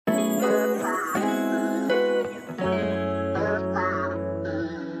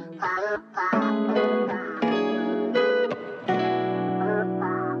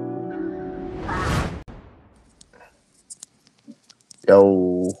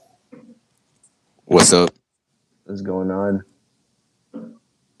Yo, What's up? what's going on?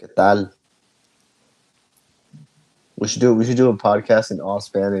 ¿Qué tal? We should do a podcast in all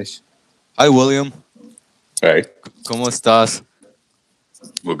Spanish. Hi, William. Hey, ¿Cómo estás?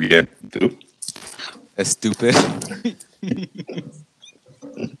 muy bien. ¿Tú? Estúpido.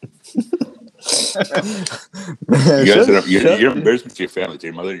 Man, You guys are you're embarrassment to your family, to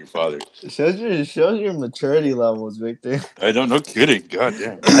your mother and your father. shows your maturity levels, Victor. I don't. No kidding. God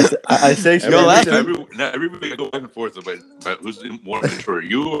damn. I say Everybody go back and forth about who's more mature,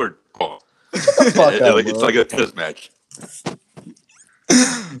 you or Paul. fuck up, It's bro. like a tennis match.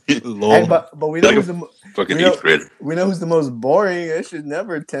 Lol. Hey, but we know Like who's a the fucking we know- 8th grader. we know who's the most boring. It should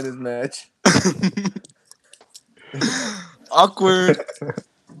never a tennis match. Awkward.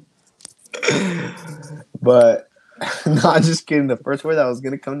 But not just kidding. The first word that was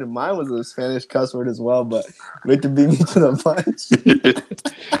gonna come to mind was a Spanish cuss word as well. But Victor beat me to the punch.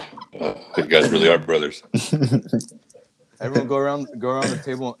 You guys really are brothers. Everyone go around the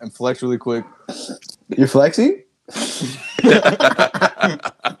table and flex really quick. You're flexing?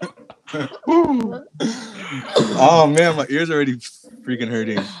 Oh man, my ears are already freaking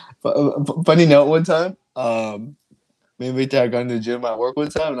hurting. Funny note, one time, me and Victor had gone to the gym at work one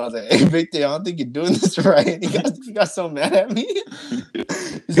time, and I was like, "Hey, Victor, I don't think you're doing this right." And he got so mad at me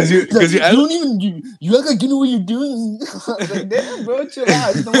Because you don't even you act like you know what you're doing. I was like, "Damn, bro, chill out.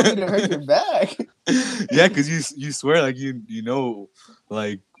 I just don't want you to hurt your back." yeah, because you swear like you know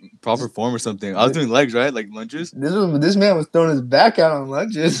like proper form or something. I was doing legs, right? Like lunges. This man was throwing his back out on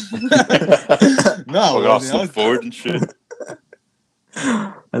lunges. No, We all slip forward and shit.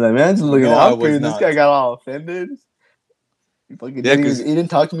 I was like, man, just looking No, I out for was you. not. This guy got all offended. He fucking Yeah, didn't 'cause- he didn't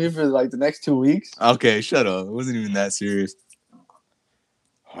talk to me for like the next 2 weeks. Okay, shut up. It wasn't even that serious.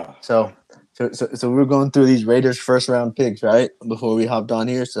 So we were going through these Raiders first round picks, right? Before we hopped on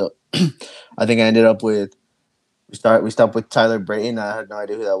here. So I think I ended up with we stopped with Tyler Brayton. I had no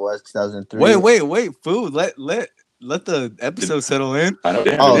idea who that was, 2003. Wait, food. Let the episode settle in. I know.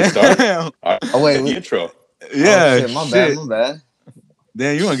 Damn, Oh, did it start? Damn. Oh, wait, The wait. intro. Yeah, Oh, shit, my bad.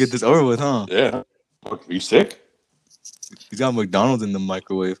 Damn, you want to get this over with, huh? Yeah. Are you sick? He's got McDonald's in the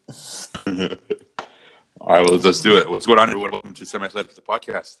microwave. All right, well, let's do it. What's going on, everyone? Welcome to SUM1 START the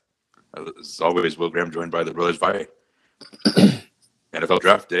podcast. As always, Will Graham joined by the brothers Valle. NFL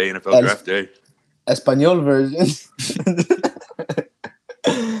Draft Day. Espanol version.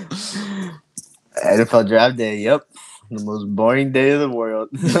 NFL Draft Day. Yep, the most boring day of the world.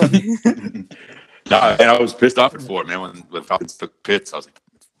 And I was pissed off before, man. When the Falcons took Pitts, I was like,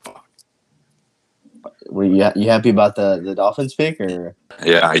 "Fuck." Were you happy about the Dolphins pick or?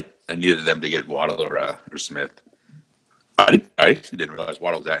 Yeah, I needed them to get Waddle or Smith. I actually didn't realize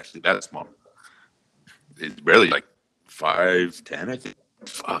Waddle was actually that small. It's barely like 5'10", I think.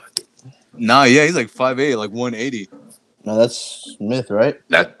 Fuck. Nah, yeah, he's like 5'8", like 180. No, that's Smith, right?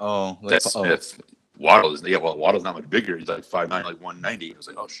 That's Oh. Smith. Waddle is Waddle's not much bigger. He's like 5'9", like 190. I was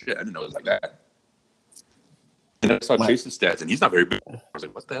like, oh shit, I didn't know it was like that. And I saw Chase's stats, and he's not very big. I was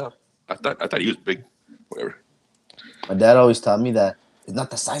like, what the hell? I thought he was big. Whatever. My dad always taught me that it's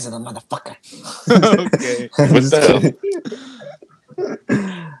not the size of the motherfucker. Okay. What the hell?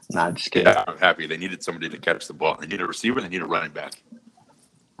 Nah, just kidding. Yeah, I'm happy. They needed somebody to catch the ball. They need a receiver. They need a running back.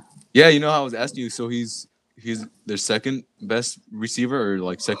 Yeah, you know how I was asking you, so he's their second best receiver or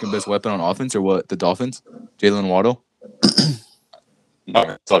like second best weapon on offense or what? The Dolphins? Jalen Waddle? No,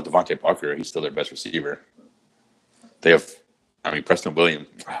 it's like Devontae Parker. He's still their best receiver. They have, Preston Williams.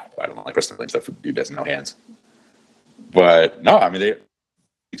 I don't like Preston Williams. That dude has no hands. But no, they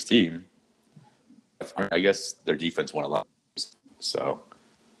his team. I guess their defense won a lot. So,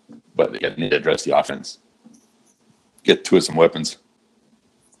 but they need to address the offense. Get to some weapons.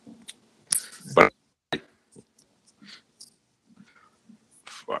 But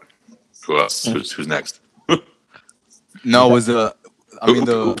who else? Who's next? No, it was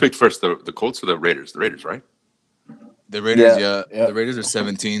who picked first? The Colts or the Raiders? The Raiders, right? the Raiders, Yeah. The Raiders are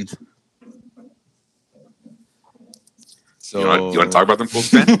 17th. So You want to talk about them, Colts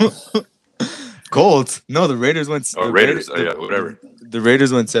fan? Colts? No, the Raiders went. Raiders. Whatever. The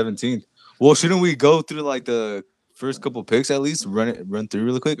Raiders went 17th. Well, shouldn't we go through like the first couple picks at least? Run through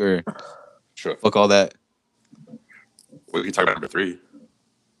really quick, or Sure. fuck all that? We can talk about number 3.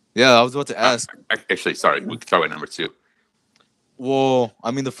 Yeah, I was about to ask. Actually, sorry. We can talk about number 2. Well,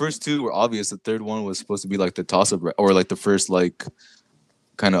 the first two were obvious. The third one was supposed to be like the toss-up or like the first like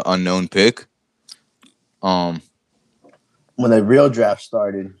kind of unknown pick. When the real draft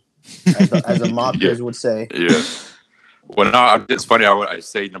started, as the mockers would say. Yeah. Well, no, it's funny. I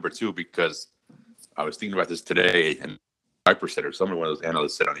say number 2 because I was thinking about this today, and 5% or something. One of those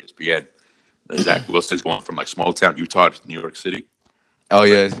analysts said on ESPN that Zach Wilson's going from like small town Utah to New York City. Oh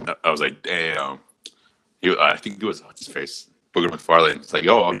yeah, I was like, damn. I think it was what's his face, Booger McFarlane. It's like,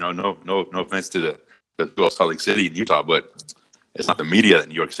 oh, no offense to the Salt Lake City in Utah, but it's not the media that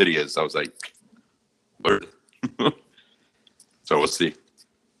New York City is. I was like, word. So we'll see.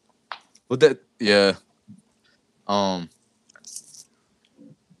 well that yeah. I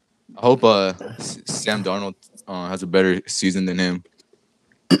hope Sam Darnold has a better season than him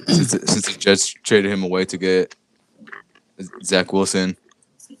since the Jets traded him away to get Zach Wilson.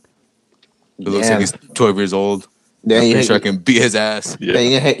 It looks like he's 12 years old. Yeah, I'm pretty sure I can beat his ass. Yeah,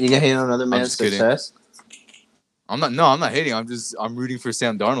 you can hate on another man's just kidding. success. I'm not hating. I'm rooting for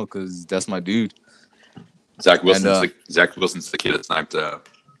Sam Darnold because that's my dude. Zach Wilson's the kid that sniped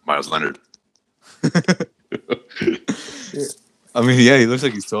Miles Leonard. I mean, yeah, he looks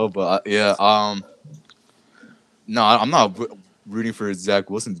like he's 12, but no, I'm not rooting for Zach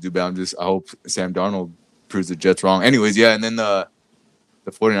Wilson to do bad. I hope Sam Darnold proves the Jets wrong. Anyways, yeah, and then the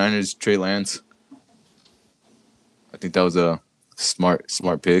 49ers, Trey Lance. I think that was a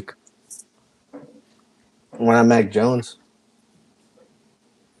smart pick. Why not Mac Jones?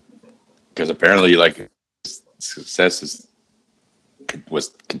 Because apparently, like, success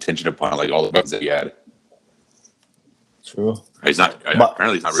was contingent upon like all the weapons that he had. True. He's not.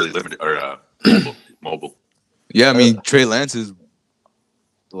 Apparently, he's not really limited or mobile. Yeah, I mean, Trey Lance is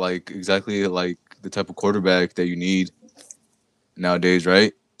like exactly like the type of quarterback that you need nowadays,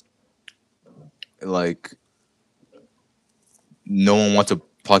 right? Like, no one wants a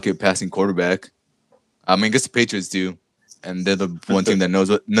pocket passing quarterback. I mean, I guess the Patriots do, and they're the one team that knows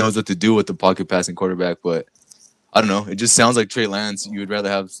what to do with the pocket passing quarterback. But I don't know. It just sounds like Trey Lance. You would rather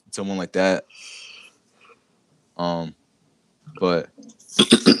have someone like that. But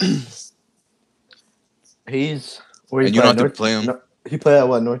he's where you don't have to play him. He played at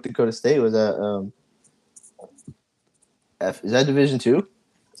what? North Dakota State? Was that is that Division II?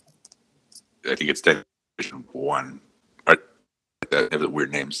 I think it's Division I. They have the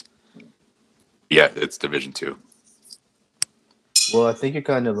weird names. Yeah, it's Division II. Well, I think you're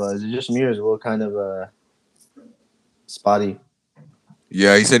kind of is it just me or is Will kind of spotty?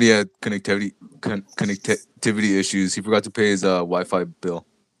 Yeah, he said he had connectivity issues. He forgot to pay his Wi-Fi bill.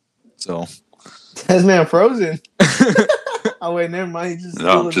 So this man frozen. Oh wait, never mind. He's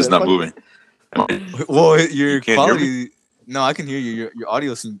just not moving. Well, your quality. No, I can hear you. Your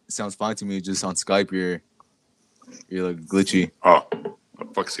audio sounds fine to me. Just on Skype, you're like glitchy. Oh,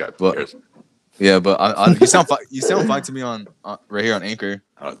 fuck Skype. But, yeah, but you sound fine to me on right here on Anchor.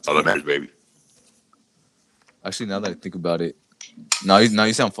 That's all that matters, baby. Actually, now that I think about it, now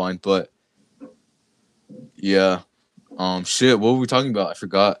you sound fine. But yeah, shit. What were we talking about? I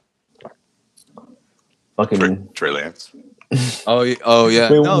forgot. Fucking Trey Lance. Oh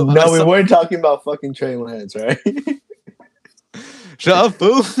yeah. We weren't talking about fucking Trey Lance, right? Shut up,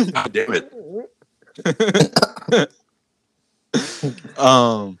 fool. God damn it.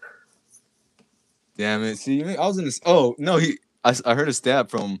 Damn it. See, I was in this. Oh no, I heard a stat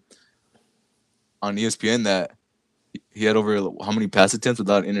from on ESPN that he had over how many pass attempts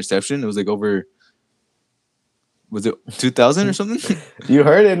without interception? It was like over. Was it 2,000 or something? You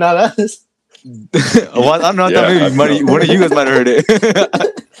heard it, not us. Well, I don't know. I thought maybe one of you guys might have heard it.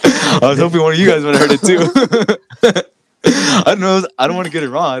 I was hoping one of you guys might have heard it too. I don't know. I don't want to get it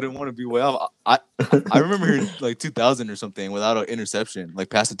wrong. I don't want to be way off. I remember hearing like 2,000 or something without an interception, like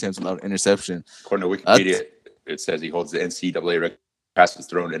pass attempts without an interception. According to Wikipedia, it says he holds the NCAA record passes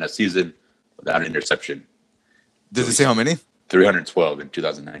thrown in a season without an interception. Does it say how many? 312 in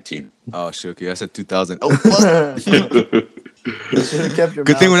 2019. Oh shit! Okay, I said 2,000. Oh fuck!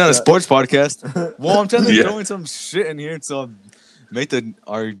 Good thing we're not a sports podcast. Well, I'm trying to throw in some shit in here so make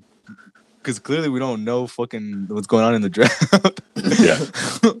our. Because clearly we don't know fucking what's going on in the draft.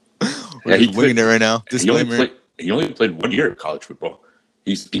 We're just winging it right now. Disclaimer. He only played 1 year of college football.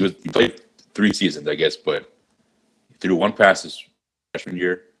 He played 3 seasons, I guess, but he threw 1 pass his freshman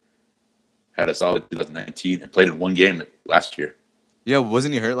year, had a solid 2019, and played in 1 game last year. Yeah,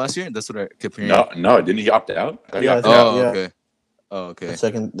 wasn't he hurt last year? That's what I kept hearing. No, didn't he opt out? Okay. Oh, okay.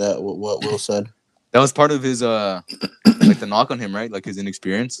 Second, that what Will said. That was part of his like the knock on him, right? Like his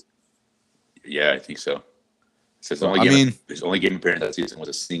inexperience. Yeah, I think so. So his only game appearance that season was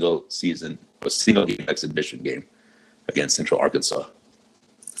a single game exhibition game against Central Arkansas.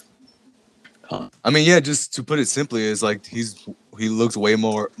 I mean, yeah, just to put it simply, is like he looks way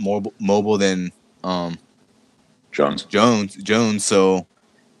more mobile than Jones. So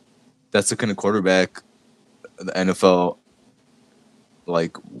that's the kind of quarterback the NFL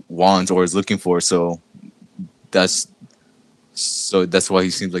like wants or is looking for. So that's So that's why he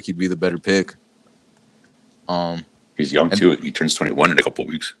seems like he'd be the better pick. He's young too. He turns 21 in a couple of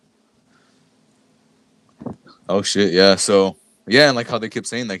weeks. Oh shit, yeah. So yeah, and like how they kept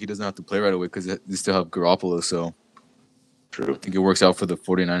saying like he doesn't have to play right away because they still have Garoppolo. So True. I think it works out for the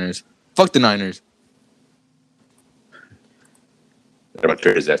 49ers. Fuck the Niners. What about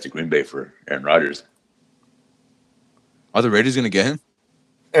trade his ass to Green Bay for Aaron Rodgers? Are the Raiders gonna get him?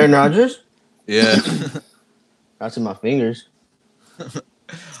 Aaron Rodgers? Yeah. That's in my fingers.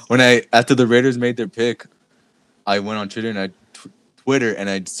 After the Raiders made their pick, I went on Twitter and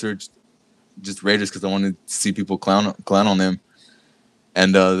I searched just Raiders because I wanted to see people clown on them.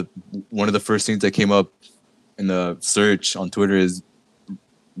 And one of the first things that came up in the search on Twitter is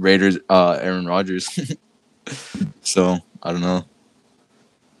Raiders Aaron Rodgers. So I don't know.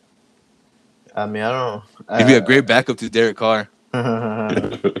 I mean, I don't know. He'd be a great backup to Derek Carr.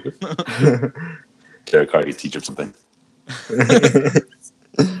 Derek Carr could teach him something.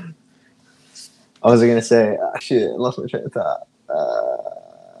 I was gonna say, shit, I lost my train of thought.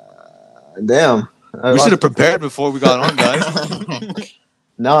 Damn. We should have prepared before we got on, guys.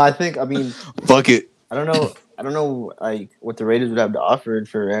 No, I mean, fuck it. I don't know, like what the Raiders would have to offer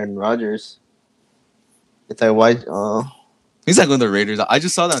for Aaron Rodgers. It's like why? He's not going to the Raiders. I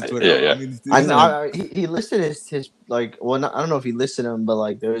just saw that on Twitter. Yeah. I know he listed his like. Well, I don't know if he listed him, but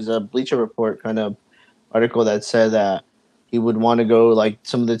like there was a Bleacher Report kind of article that said that he would want to go like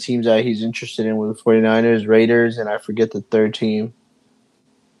some of the teams that he's interested in with the 49ers, Raiders, and I forget the third team.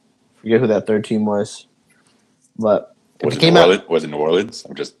 Forget who that third team was, but was it New Orleans?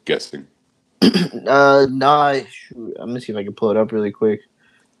 I'm just guessing. Nah. Shoot, I'm gonna see if I can pull it up really quick.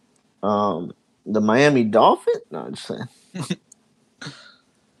 The Miami Dolphins? No, I'm just saying.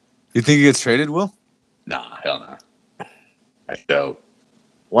 You think he gets traded, Will? Nah, hell no. I don't.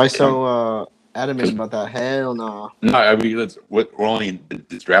 Why so adamant about that? Hell no. No, I mean, we're only in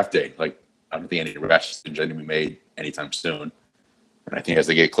this draft day. Like, I don't think any rash decisions are going to be made anytime soon. And I think as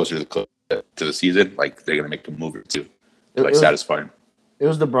they get closer to the season, like, they're going to make a move or two to satisfy him. It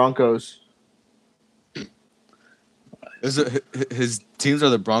was the Broncos. His teams are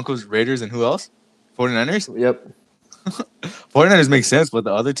the Broncos, Raiders, and who else? 49ers? Yep. 49ers make sense, but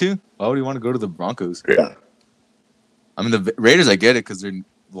the other two? Why would he want to go to the Broncos? Yeah. I mean, the Raiders, I get it because they're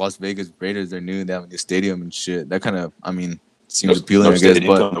Las Vegas Raiders. They're new. They have a new stadium and shit. That kind of, I mean, seems appealing, I guess.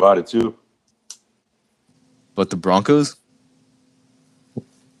 But about it too. But the Broncos?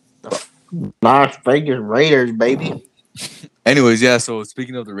 Las Vegas Raiders, baby. Anyways, yeah, so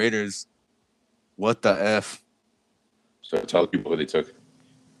speaking of the Raiders, what the F? So tell the people who they took.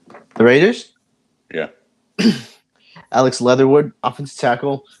 The Raiders? Yeah. Alex Leatherwood, offensive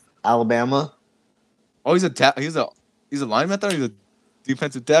tackle, Alabama. Oh, he's a lineman. I thought he was a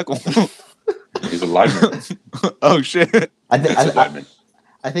defensive tackle. He's a lineman. Oh shit! I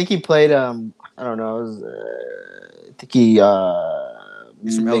think he played. I don't know. I think he.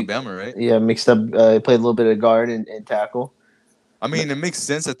 He's from Alabama, right? Yeah, mixed up. He played a little bit of guard and tackle. I mean, it makes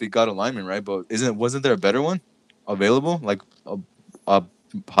sense that they got a lineman, right? But wasn't there a better one available, like a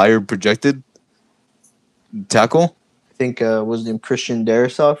higher projected tackle? I think was named Christian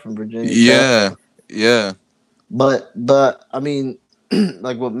Darrisaw from Virginia. Yeah. But I mean,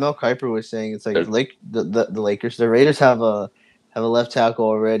 like what Mel Kiper was saying, it's like the Lakers, the Raiders have a left tackle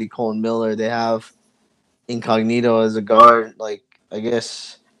already, Colin Miller. They have Incognito as a guard. Like I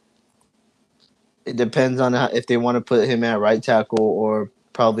guess it depends on if they want to put him at right tackle or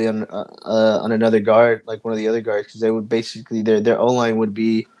probably on another guard, like one of the other guards, because they would basically their O line would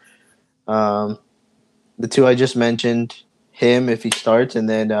be the two I just mentioned, him if he starts, and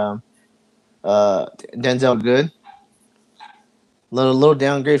then Denzel Good. Little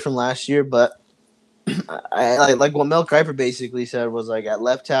downgrade from last year, but I like what Mel Kiper basically said was like at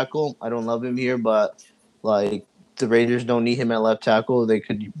left tackle, I don't love him here, but like the Raiders don't need him at left tackle. They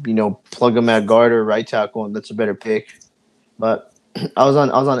could plug him at guard or right tackle, and that's a better pick. But I was on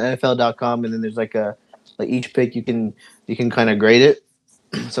NFL.com, and then there's like each pick you can kind of grade it.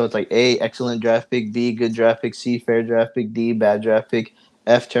 So it's like A, excellent draft pick, B, good draft pick, C, fair draft pick, D, bad draft pick,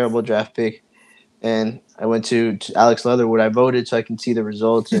 F, terrible draft pick. And I went to Alex Leatherwood. I voted so I can see the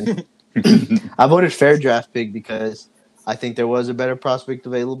results, and I voted fair draft pick because I think there was a better prospect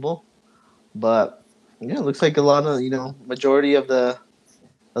available. But yeah, it looks like a lot of majority of the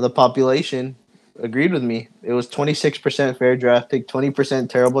population agreed with me. It was 26% fair draft pick, 20%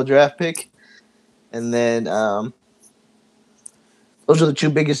 terrible draft pick, and then those are the two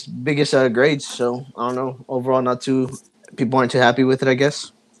biggest grades. So I don't know. Overall, people aren't too happy with it, I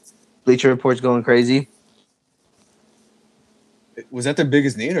guess. Bleacher Report's going crazy. Was that their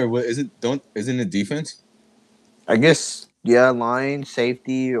biggest need, or what? Isn't it defense? I guess Yeah, line,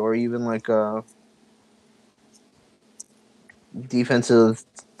 safety, or even like a defensive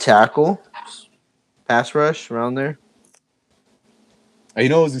tackle, pass rush around there. You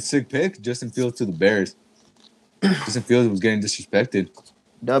know, it was a sick pick. Justin Fields to the Bears. Justin Fields was getting disrespected.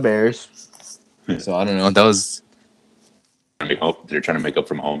 The Bears. So I don't know. That was They're trying to make up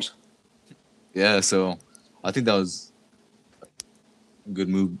from Mahomes. yeah. So I think that was a good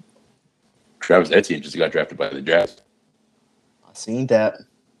move. Travis Etienne just got drafted by the Jazz. I seen that.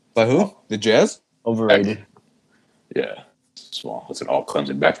 By who? The Jazz? Overrated. Yeah, small. It's an all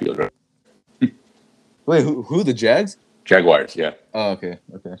Clemson backfield, right? Wait, who? The Jags? Jaguars, yeah. Oh, okay.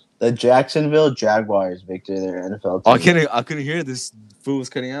 The Jacksonville Jaguars, Victor, their NFL team. I couldn't hear this. Food was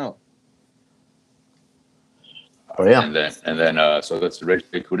cutting out. Oh yeah. And then so that's the Reds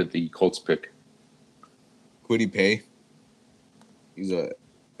pick. Who did the Colts pick? Quiddy Pay. He's a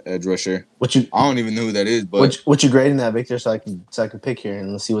edge rusher. I don't even know who that is, but what you grading that, Victor? So I can pick here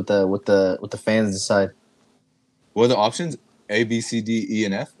and let's see what the fans decide. what are the options? A, B, C, D, E,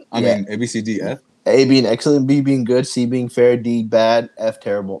 and F. I mean A, B, C, D, F. A being excellent, B being good, C being fair, D bad, F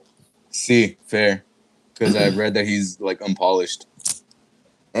terrible. C, fair. Because I read that he's like unpolished.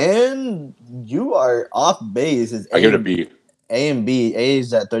 And you are off base. I give it a B. A and B. A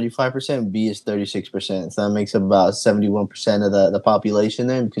is at 35%, B is 36%. So that makes up about 71% of the population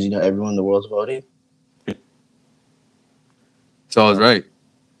there because everyone in the world's voting. So I was right.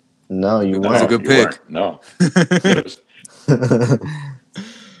 No, you That was a weren't. good pick. No.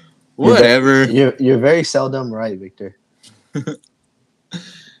 Whatever. You're very seldom right, Victor. And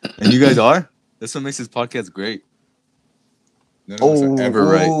you guys are? That's what makes this podcast great. None of us are ever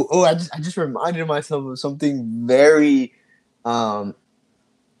right. I just reminded myself of something very Well,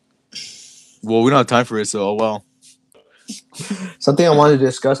 we don't have time for it, so oh well. something I wanted to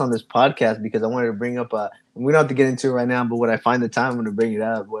discuss on this podcast because I wanted to bring up we don't have to get into it right now, but when I find the time, I'm going to bring it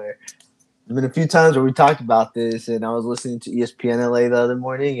up. Where there's been a few times where we talked about this, and I was listening to ESPN LA the other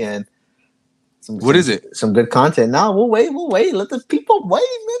morning, and What is it? Some good content. No, we'll wait. Let the people wait,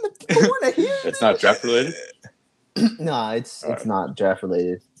 man. The people want to hear. It's not draft related? No, it's not draft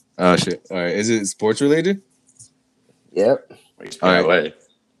related. Oh shit! All right, is it sports related? Yep. All right.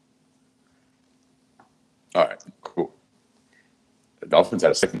 All right, cool. The Dolphins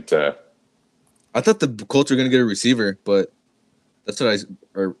had a second. I thought the Colts were gonna get a receiver, but that's what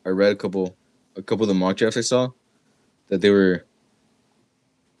I read a couple of the mock drafts I saw that they were.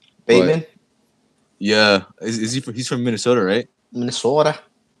 Bateman. Yeah, is he? He's from Minnesota, right? Minnesota.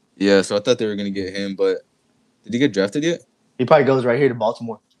 Yeah, so I thought they were gonna get him, but did he get drafted yet? He probably goes right here to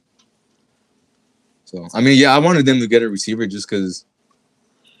Baltimore. So I mean, yeah, I wanted them to get a receiver just because.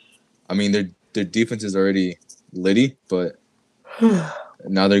 I mean, their defense is already litty, but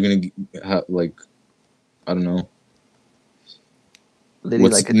now they're gonna have like, I don't know. Litty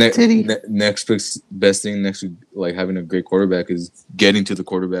like a titty. Next best thing next to like having a great quarterback is getting to the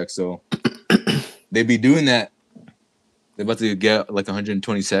quarterback. So they be doing that. They're about to get like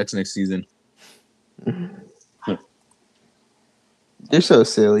 120 sacks next season. They're so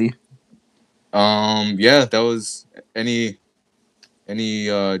silly. Yeah, that was any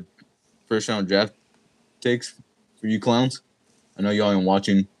first round draft takes for you clowns. I know y'all ain't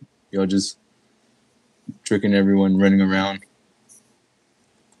watching. Y'all just tricking everyone, running around.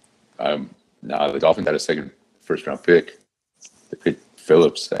 No, the Dolphins had a second first round pick. They picked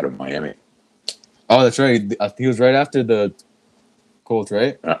Phillips out of Miami. Oh, that's right. He was right after the Colts,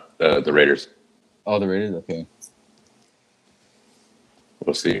 right? The Raiders. Oh, the Raiders. Okay.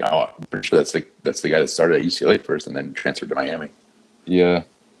 We'll see. I'm pretty sure that's the guy that started at UCLA first and then transferred to Miami. Yeah.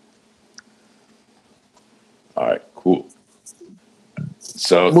 All right, cool.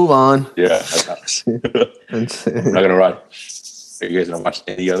 So move on. Yeah. I'm not gonna run. Are you guys gonna watch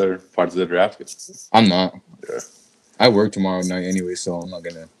any other parts of the draft? I'm not. Yeah. I work tomorrow night anyway, so I'm not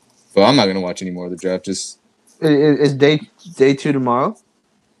gonna. But I'm not gonna watch any more of the draft. Just is day 2 tomorrow?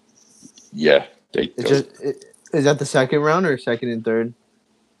 Yeah. Is that the second round or second and third?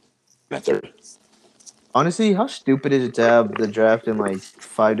 Third. Honestly, how stupid is it to have the draft in like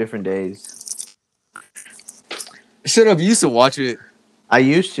 5 different days? Shut up! You used to watch it. I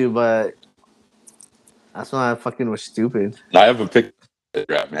used to, but that's when I fucking was stupid. I haven't picked the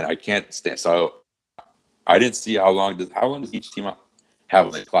draft, man. I can't stand. So I didn't see how long does each team have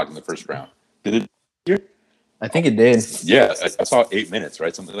on the clock in the first round? Did it? I think it did. Yeah, I saw 8 minutes,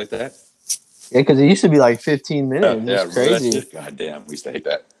 right? Something like that. Yeah, because it used to be like 15 minutes. Yeah, it's crazy. God damn, we used to hate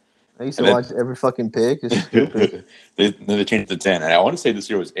that. I used to watch every fucking pick. It's stupid. Then they changed it to 10, and I want to say this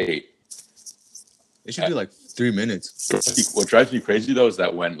year was 8. It should be like 3 minutes. What drives me crazy though is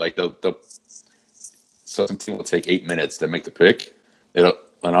that when like the So some team will take 8 minutes to make the pick. It'll,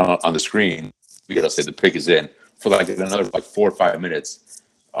 and on the screen, it'll say the pick is in for like another like 4 or 5 minutes.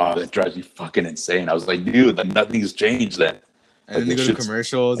 That drives me fucking insane. I was like, dude, like nothing's changed then. And Like, then they go to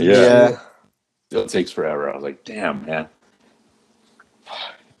commercials. And yeah. shit. It takes forever. I was like, damn, man.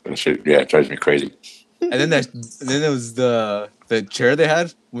 That shit, yeah, it drives me crazy. And then there was the chair they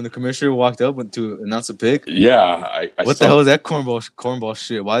had when the commissioner walked up to announce a pick. Yeah, I what the hell is that cornball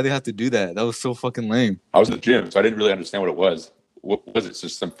shit? Why did they have to do that? That was so fucking lame. I was in the gym, so I didn't really understand what it was. What was it?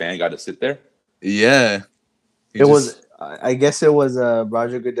 Just some fan got to sit there? Yeah. I guess it was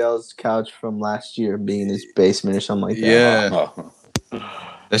Roger Goodell's couch from last year being in his basement or something like that. Yeah.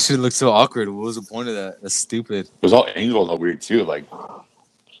 That shit looked so awkward. What was the point of that? That's stupid. It was all angled all weird too, like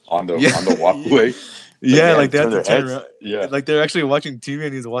on the walkway. Yeah, like they had to turn heads. around. Yeah, like they're actually watching TV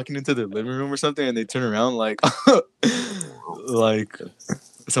and he's walking into their living room or something, and they turn around like, like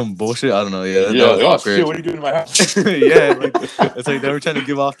some bullshit. I don't know. Yeah, that was awkward. Shit, what are you doing in my house? Yeah, like it's like they were trying to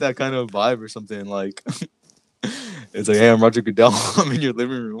give off that kind of vibe or something. Like it's like, hey, I'm Roger Goodell. I'm in your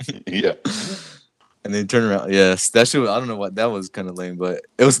living room. Yeah. And then turn around. Yes, that shit. I don't know what that was. Kind of lame, but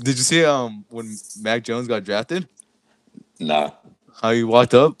it was. Did you see when Mac Jones got drafted? Nah. How he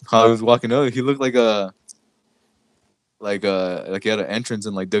walked up, how he was walking up, he looked like he had an entrance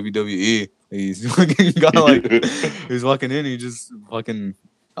in like WWE. He's fucking got like he was walking in, he just fucking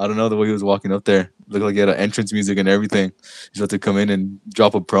I don't know the way he was walking up there. Looked like he had an entrance music and everything. He's about to come in and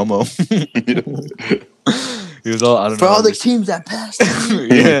drop a promo. He was all I don't know. For all the teams that passed.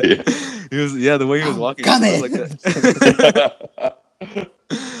 Yeah. He was the way he was walking. Come in. Like that.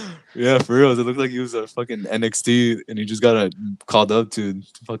 Yeah, for real. It looked like he was a fucking NXT and he just got called up to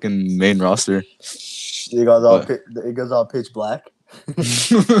fucking main roster. It goes all pitch black. It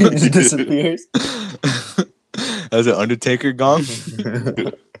just disappears. As an Undertaker gong.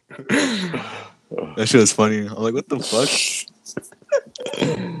 That shit was funny. I'm like, what the fuck?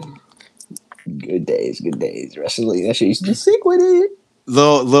 Good days. Wrestling. That shit used to be sick with it.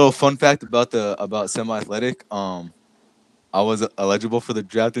 Little fun fact about semi-athletic. I was eligible for the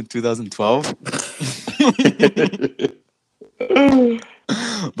draft in 2012.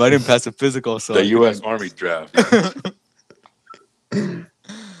 But I didn't pass the physical, so the U.S. Army draft.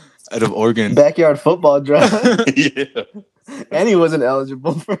 Out of Oregon. Backyard football draft. Yeah. And he wasn't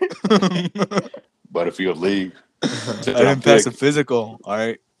eligible for it. Butterfield League. I didn't pass the physical, all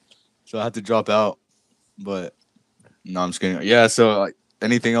right? So I had to drop out. But, no, I'm just kidding. Yeah, so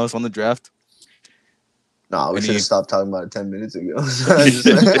anything else on the draft? No, we should have stopped talking about it 10 minutes ago. I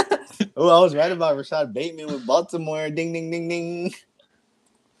was right about Rashad Bateman with Baltimore. Ding, ding, ding, ding.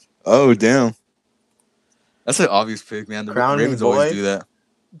 Oh, damn. That's an obvious pick, man. The Crown Ravens me, boy. always do that.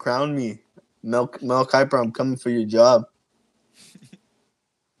 Crown me. Mel Kiper, I'm coming for your job.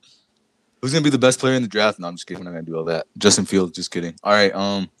 Who's going to be the best player in the draft? No, I'm just kidding. We're not going to do all that. Justin Fields, just kidding. All right.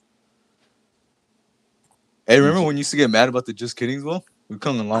 Hey, remember when you used to get mad about the just kiddings, Will? We've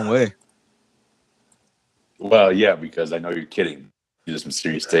come a long way. Well, yeah, because I know you're kidding. You do some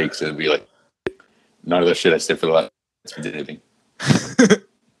serious takes and be like, none of the shit I said for the last did anything.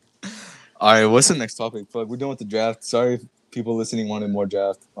 All right, what's the next topic? Fuck, we're done with the draft. Sorry if people listening wanted more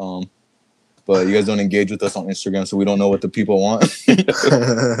draft. But you guys don't engage with us on Instagram, so we don't know what the people want. You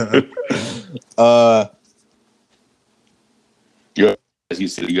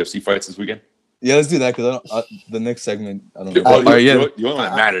see the UFC fights this weekend? Yeah, let's do that because the next segment, I don't know. All right, yeah. The only one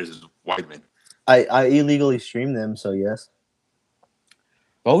that matters is Weidman. I illegally stream them, so yes.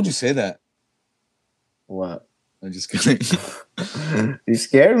 Why would you say that? What? I'm just kidding. You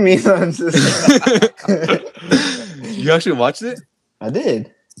scared me. You actually watched it? I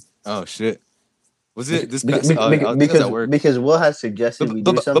did. Oh shit! Was it this past? Because Will has suggested we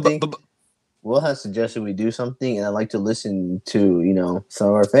do something. Will has suggested we do something, and I like to listen to some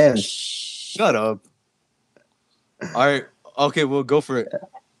of our fans. Shut up. All right. Okay, we'll go for it.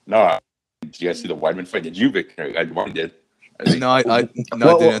 No. Did you guys see the Weidman fight? Did you, Victor? I did. No, I didn't.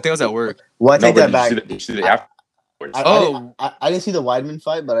 I think I was at work. Well, I take that back. Did you see the afterwards? I didn't see the Weidman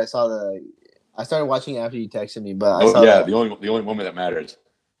fight, but I saw I started watching after you texted me, but I saw the only moment that matters.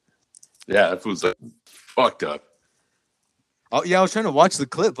 Yeah, that fool's like fucked up. Oh yeah, I was trying to watch the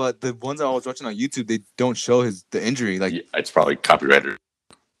clip, but the ones I was watching on YouTube, they don't show the injury. Like it's probably copyrighted.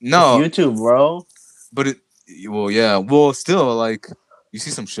 No, it's YouTube, bro. But well, still like you see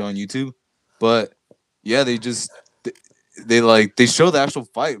some show on YouTube, but yeah, they show the actual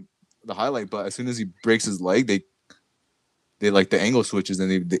fight, the highlight, but as soon as he breaks his leg, they like the angle switches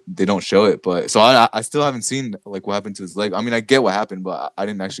and they don't show it. But so I still haven't seen like what happened to his leg. I mean, I get what happened, but I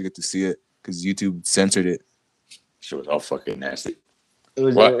didn't actually get to see it because YouTube censored it. Shit was all fucking nasty.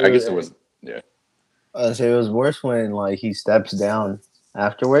 I guess it was. Yeah. So it was worse when like he steps down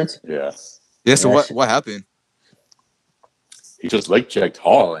afterwards. Yeah. Yeah. So Yeah, what happened? He just leg checked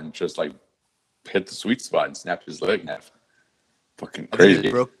Hall and just like hit the sweet spot and snapped his leg in half. Fucking And then crazy.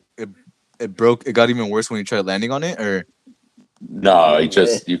 it broke. It broke. It got even worse when he tried landing on it, or No, it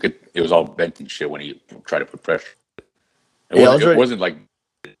was all bent and shit when he tried to put pressure. It wasn't like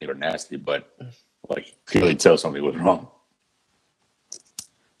or nasty, but like clearly tell something was wrong.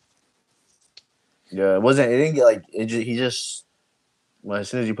 Yeah, it wasn't. It didn't get like it. He just well, as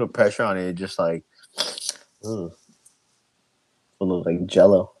soon as you put pressure on it, it just like full of like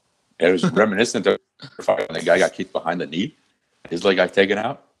Jello. It was reminiscent of when the guy got kicked behind the knee. His leg got taken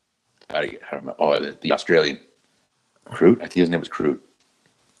out. I don't know. Oh, the Australian Crude. I think his name was Crude.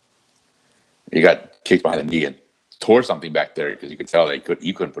 He got kicked behind the knee and tore something back there because you could tell he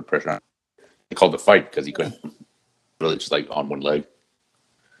couldn't put pressure on. They called the fight because he couldn't really just like on one leg.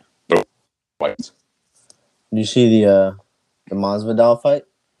 Did you see the Masvidal fight?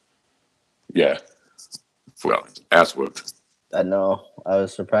 Yeah. Well, ass whooped. I know. I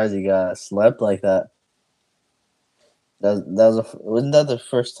was surprised he got slept like that. Wasn't that the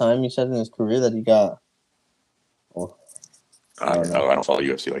first time you said in his career that he got? Oh, I don't know. I don't follow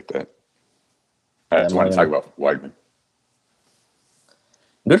UFC like that. I Yeah, just want to talk about Weidman.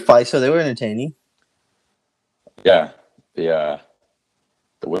 Good fight, so they were entertaining. Yeah, the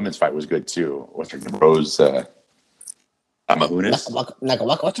women's fight was good too. What's her name? Rose Namajunas.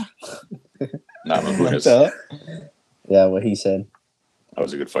 Namajunas. Yeah, what he said. That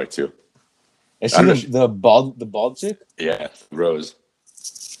was a good fight too. is she the bald chick? Yeah, Rose.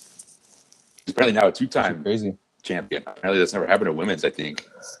 She's apparently now a two-time Crazy champion. Apparently, that's never happened to women's. I think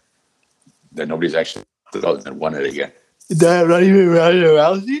that nobody's actually won it again. That not even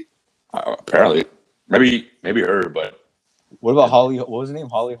Rousey? Apparently, maybe her, but what about Holly? What was her name?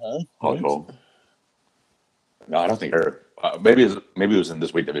 Holly Holm. Holly Holm. No, I don't think her. Maybe it was in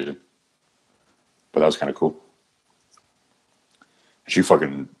this weight division, but that was kind of cool. She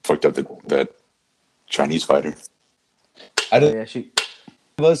fucking fucked up that Chinese fighter. I don't. Yeah, she.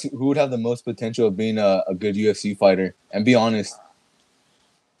 Of us who would have the most potential of being a good UFC fighter, and be honest.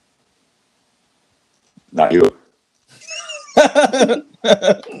 Not you. Yeah,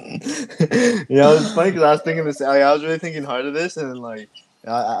 it's funny because I was thinking this. Like, I was really thinking hard of this, and like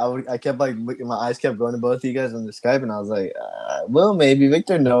I kept like looking. My eyes kept going to both of you guys on the Skype, and I was like, "Will maybe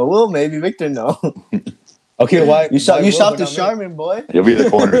Victor no? Will maybe Victor no?" Okay, why you shot the Charmin boy? You'll be the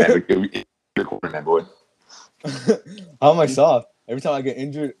corner man. You'll be the corner man, boy. How am I soft? Every time I get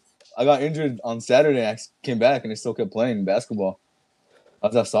injured, I got injured on Saturday. I came back and I still kept playing basketball.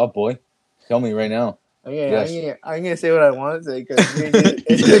 How's that soft, boy? Tell me right now. Okay, I'm gonna say what I want to say because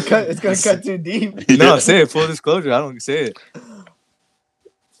it's gonna cut too deep. No, say it. Full disclosure. I don't say it.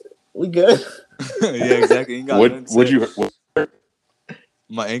 We good? Yeah, exactly.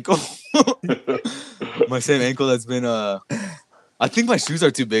 My ankle. My same ankle that's been I think my shoes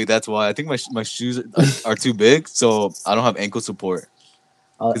are too big. That's why. I think my shoes are too big, so I don't have ankle support.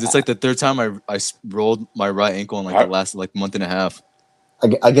 Because it's like the third time I rolled my right ankle in like the last like month and a half.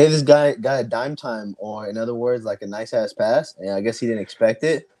 I gave this guy a dime time, or in other words, like a nice ass pass, and I guess he didn't expect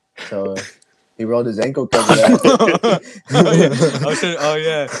it, so he rolled his ankle because of that.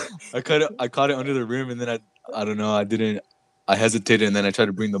 I caught it under the rim, and then I don't know. I hesitated, and then I tried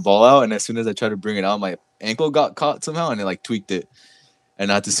to bring the ball out, and as soon as I tried to bring it out, my ankle got caught somehow, and it like tweaked it,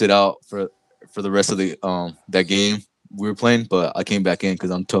 and I had to sit out for the rest of the that game we were playing. But I came back in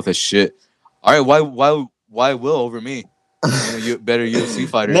because I'm tough as shit. All right, why Will over me? You better UFC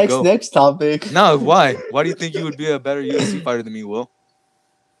fighter. Next topic. No, why? Why do you think you would be a better UFC fighter than me, Will?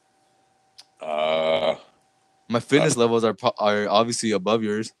 My fitness levels are obviously above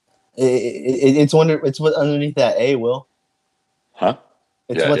yours. It's what underneath that A, Will. Huh?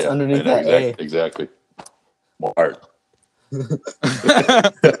 It's what's underneath that A. Exactly. More art. No,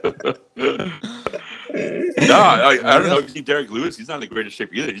 I don't know. You see Derek Lewis? He's not in the greatest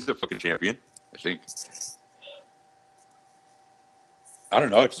shape either. He's a fucking champion, I think. I don't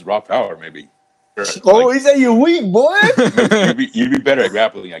know. It's just raw power, maybe. He said you're weak, boy. You'd be better at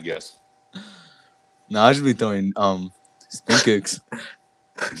grappling, I guess. No, I should be throwing spin kicks.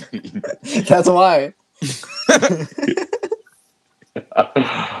 That's why.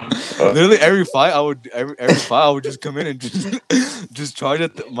 Literally every fight I would just come in and just charge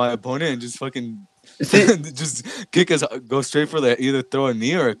at my opponent and just fucking just kick go straight for either throw a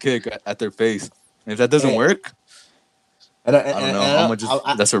knee or a kick at their face. And if that doesn't work, I don't know. I'm gonna just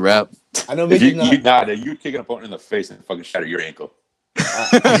that's a wrap. I know you kick an opponent in the face and fucking shatter your ankle.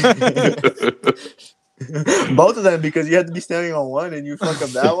 Both of them, because you have to be standing on one and you fuck up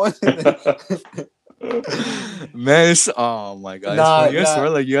that one. Man, oh my god, it's funny. I swear,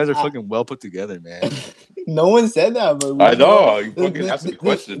 like you guys are fucking well put together, man. No one said that, but I know. You fucking asked the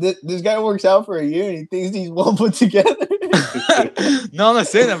question. This guy works out for a year and he thinks he's well put together. No, I'm not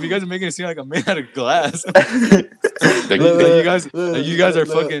saying that, but you guys are making it seem like I'm made out of glass. You guys are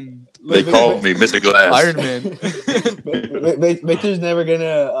fucking. They call me Mr. Glass. Iron Man. Victor's never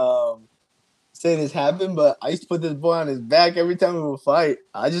gonna say this happened, but I used to put this boy on his back every time we would fight.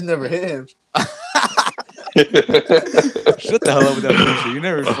 I just never hit him. Shut the hell up with that bullshit. You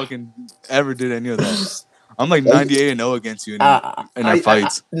never fucking ever did any of that. I'm like 98-0 against you in our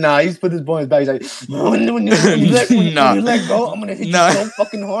fights. I used to put this boy on his back. He's like, when you let go, I'm gonna hit you so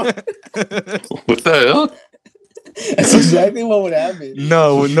fucking hard. What the hell? That's exactly what would happen.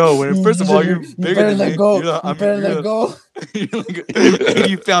 No. First of all, you're bigger than me. You better let go. You're like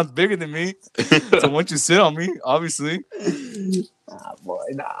 80 pounds bigger than me. So once you sit on me, obviously. Nah, boy,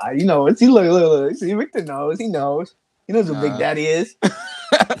 nah. You know it. See, look. See, Victor knows. He knows. He knows who Big Daddy is.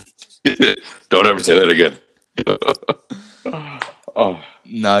 Don't ever say that again. Oh.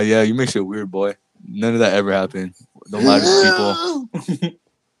 Nah, yeah, you make shit weird, boy. None of that ever happened. Don't lie to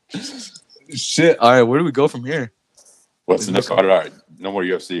people. Shit. All right, where do we go from here? What's the next card? All right, no more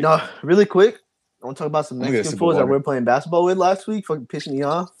UFC. No, really quick. I want to talk about some Mexican fools that we were playing basketball with last week. Fucking pissing me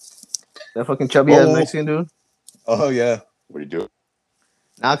off. That fucking chubby ass Mexican dude. Oh yeah. What do you do?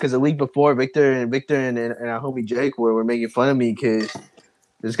 Nah, because the week before, Victor and our homie Jake were making fun of me because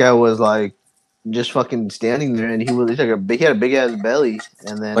this guy was like just fucking standing there, and he had a big ass belly,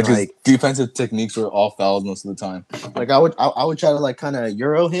 and then his defensive techniques were all fouled most of the time. Like I would try to like kind of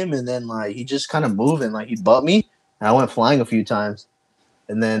euro him, and then like he just kind of moved and like he butt me, and I went flying a few times,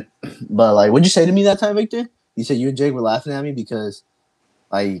 and then but like what'd you say to me that time, Victor? You said you and Jake were laughing at me because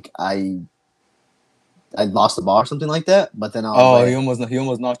like I lost the ball or something like that, but then he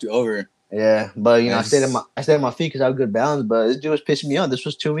almost knocked you over. Yeah, but I stayed at my feet because I have good balance. But this dude was pissing me off. This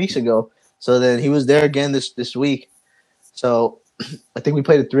was 2 weeks ago. So then he was there again this week. So I think we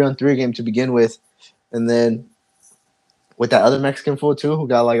played a 3-on-3 game to begin with, and then with that other Mexican fool too, who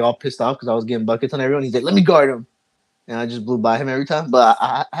got like all pissed off because I was getting buckets on everyone. He's like, "Let me guard him," and I just blew by him every time. But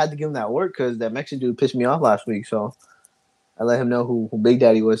I had to give him that work because that Mexican dude pissed me off last week. So I let him know who Big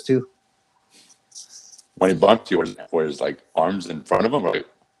Daddy was too. When he bumped you, were his like arms in front of him or like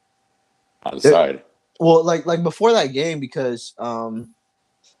on the side? Well, like before that game because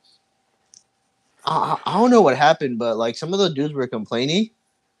I don't know what happened, but like some of the dudes were complaining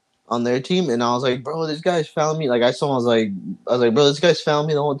on their team, and I was like, bro, this guy's fouled me. Like I was like, bro, this guy's fouled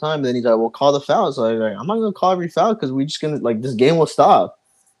me the whole time. And then he's like, well, call the foul. So I was like, I'm not gonna call every foul because we're just gonna like this game will stop.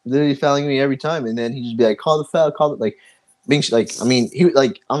 Literally fouling me every time, and then he just be like, call the foul, call it like being like. I mean,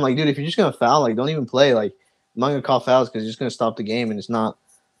 I'm like, dude, if you're just gonna foul, like, don't even play. Like, I'm not gonna call fouls because it's just gonna stop the game, and it's not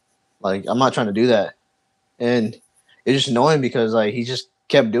like I'm not trying to do that. And it's just annoying because like he just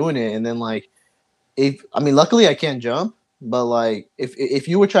kept doing it, and then like. Luckily I can't jump, but like if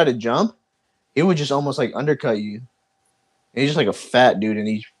you would try to jump, it would just almost like undercut you. And he's just like a fat dude, and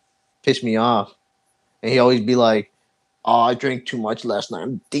he pissed me off. And he always be like, "Oh, I drank too much last night.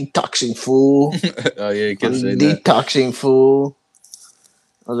 I'm detoxing, fool." Oh yeah, you can say that. Detoxing, fool.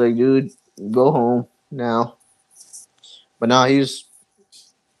 I was like, dude, go home now. But now he's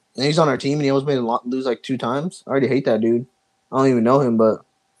on our team, and he almost made lose like 2 times. I already hate that dude. I don't even know him, but.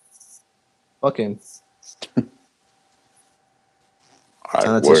 Fuck him. And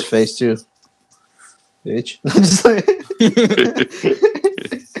that's his face too. Bitch. I'm just like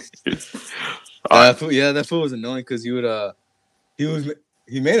that fool was annoying because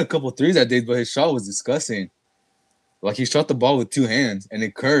he made a couple threes that day, but his shot was disgusting. Like he shot the ball with 2 hands and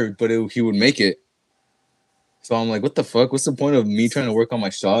it curved, but he would make it. So I'm like, what the fuck? What's the point of me trying to work on my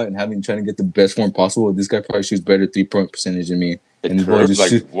shot and trying to get the best form possible? This guy probably shoots better 3-point percentage than me. It and curves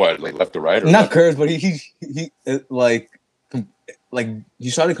like what, like left to right? Or not curves, but he like he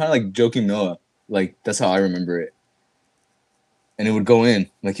shot it kind of like joking Noah. Like that's how I remember it. And it would go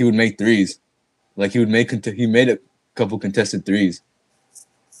in. Like he would make threes. Like he made a couple contested threes.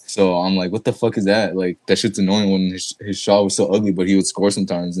 So I'm like, what the fuck is that? Like that shit's annoying when his shot was so ugly, but he would score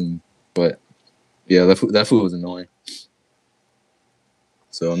sometimes. But yeah, that fool was annoying.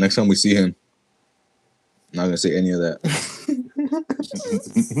 So next time we see him, I'm not gonna say any of that.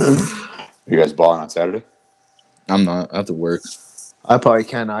 You guys balling on Saturday? I'm not. I have to work. I probably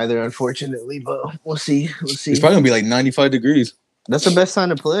can't either, unfortunately, but we'll see. It's probably gonna be like 95 degrees. That's the best time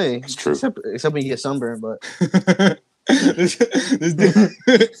to play. It's true. Except when you get sunburned, but this dude,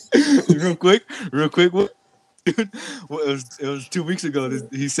 real quick. Dude, it was 2 weeks ago.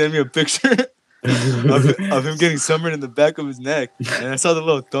 He sent me a picture of him getting sunburned in the back of his neck, and I saw the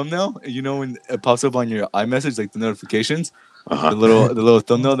little thumbnail. You know when it pops up on your iMessage, like the notifications, the little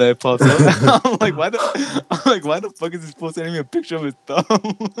thumbnail that it pops up. I'm like, why the fuck is this fool sending me a picture of his thumb?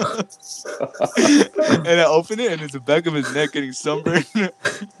 And I open it, and it's the back of his neck getting sunburned.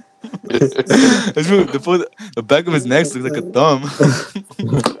 The back of his neck looks like a thumb.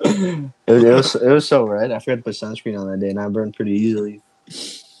 It was so red. I forgot to put sunscreen on that day, and I burned pretty easily.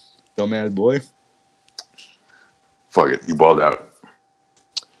 Dumbass boy. Fuck it, you balled out.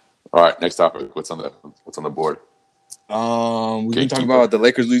 All right, next topic. What's on the board? We've been talking about the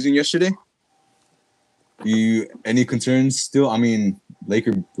Lakers losing yesterday. Any concerns still? I mean,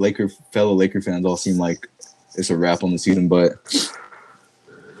 fellow Laker fans all seem like it's a wrap on the season, but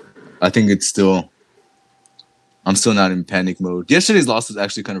I think I'm still not in panic mode. Yesterday's loss was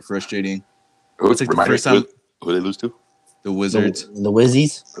actually kind of frustrating. It's like the first time. Who they lose to? The Wizards. The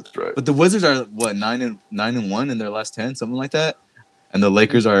Wizzies. That's right. But the Wizards are what 9-1 in their last 10, something like that, and the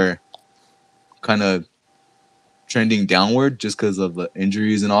Lakers are kind of trending downward just because of the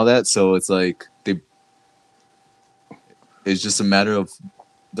injuries and all that. So it's like it's just a matter of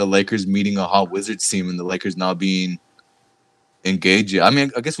the Lakers meeting a hot Wizards team and the Lakers not being engaged yet. I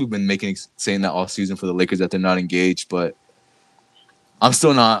mean, I guess we've been saying that all season for the Lakers that they're not engaged, but I'm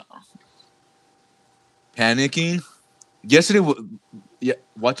still not panicking.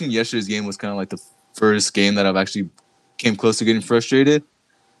 Watching yesterday's game was kind of like the first game that I've actually came close to getting frustrated.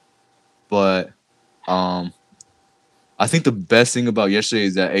 But I think the best thing about yesterday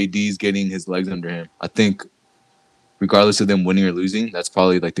is that AD is getting his legs under him. I think regardless of them winning or losing, that's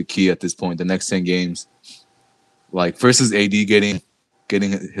probably like the key at this point. The next 10 games, like first is AD getting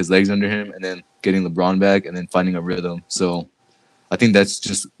his legs under him, and then getting LeBron back, and then finding a rhythm. So I think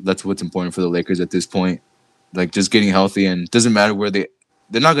that's what's important for the Lakers at this point. Like just getting healthy, and it doesn't matter where they're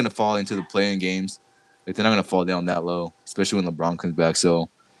not going to fall into the play-in games. Like they're not going to fall down that low, especially when LeBron comes back. So,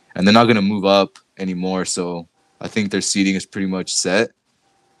 and they're not going to move up anymore. So I think their seeding is pretty much set.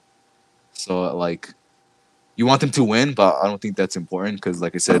 So like, you want them to win, but I don't think that's important because,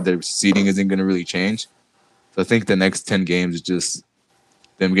 like I said, their seeding isn't going to really change. So I think the next 10 games is just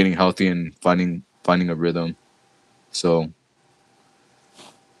them getting healthy and finding a rhythm. So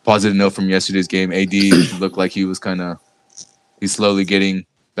positive note from yesterday's game, AD looked like he's slowly getting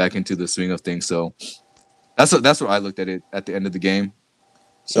back into the swing of things. So that's what I looked at it at the end of the game.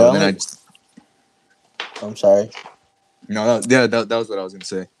 So then I'm sorry. No, that was what I was gonna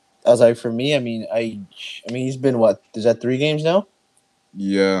say. I was like, for me, I mean, he's been what? Is that 3 games now?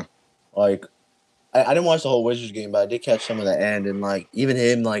 Yeah. Like, I didn't watch the whole Wizards game, but I did catch some of the end, and like even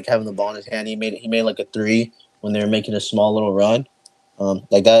him like having the ball in his hand, he made like a 3 when they were making a small little run.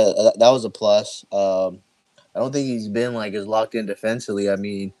 Like that was a plus. I don't think he's been like as locked in defensively. I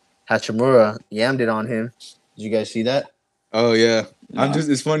mean, Hachimura yammed it on him. Did you guys see that? Oh yeah.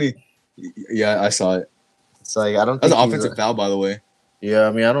 It's funny. Yeah, I saw it. It's like I don't That's think an offensive foul, by the way. Yeah,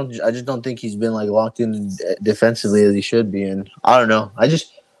 I mean, I just don't think he's been like locked in defensively as he should be, and I don't know.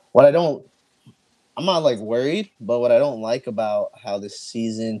 I'm not like worried, but what I don't like about how this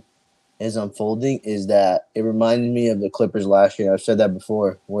season is unfolding is that it reminds me of the Clippers last year. I've said that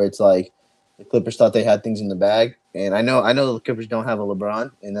before, where it's like the Clippers thought they had things in the bag, and I know the Clippers don't have a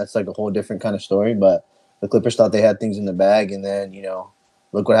LeBron, and that's like a whole different kind of story. But the Clippers thought they had things in the bag, and then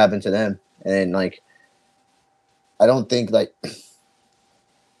look what happened to them. And like, I don't think like.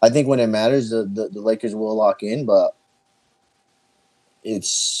 I think when it matters, the Lakers will lock in, but I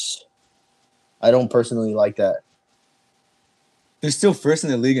don't personally like that. They're still first in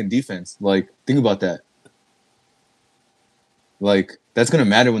the league in defense. Like, think about that. Like, that's going to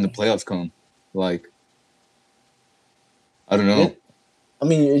matter when the playoffs come. Like, I don't know. I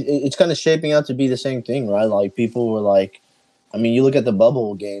mean, it's kind of shaping out to be the same thing, right? Like, people were like, I mean, you look at the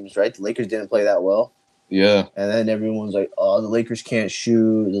bubble games, right? The Lakers didn't play that well. Yeah. And then everyone's like, oh, the Lakers can't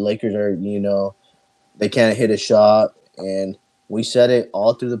shoot. The Lakers are, they can't hit a shot. And we said it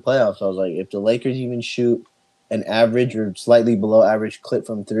all through the playoffs. I was like, if the Lakers even shoot an average or slightly below average clip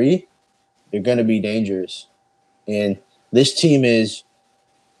from 3, they're going to be dangerous. And this team is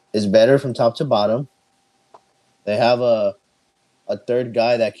better from top to bottom. They have a third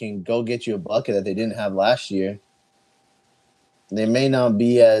guy that can go get you a bucket that they didn't have last year. They may not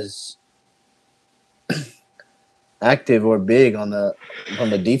be as active or big from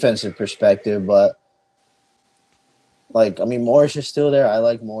the defensive perspective, but like, I mean, Morris is still there. I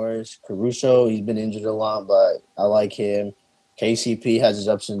like Morris. Caruso, he's been injured a lot, but I like him. KCP has his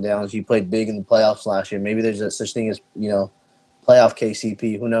ups and downs. He played big in the playoffs last year. Maybe there's such thing as, playoff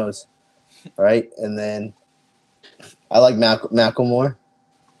KCP. Who knows? Right? And then I like Macklemore.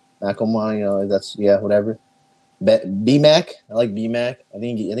 McElmont, that's whatever. B-Mac, I like B-Mac. I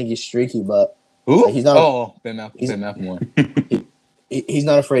think he's streaky, but Who? like, he's not. Ben McElmore. He's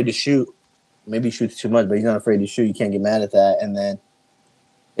not afraid to shoot. Maybe he shoots too much, but he's not afraid to shoot. You can't get mad at that. And then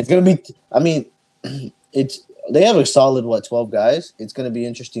it's gonna be. I mean, they have a solid 12 guys. It's gonna be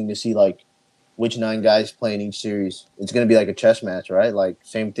interesting to see like which 9 guys play in each series. It's gonna be like a chess match, right? Like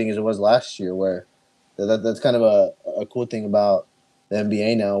same thing as it was last year, where that's kind of a cool thing about the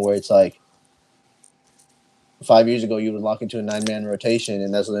NBA now, where it's like 5 years ago you would lock into a 9-man rotation,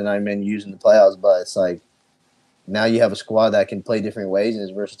 and that's what the 9 men use in the playoffs. But it's like now you have a squad that can play different ways and is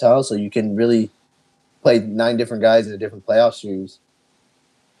versatile, so you can really play 9 different guys in a different playoff series.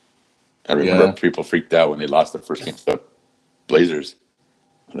 I remember people freaked out when they lost their first game to the Blazers,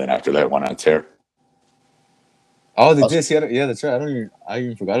 and then after that went on a tear. Oh, they did. Yeah, that's right. I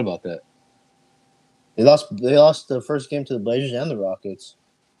even forgot about that. They lost the first game to the Blazers and the Rockets.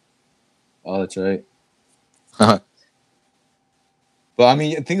 Oh, that's right. But I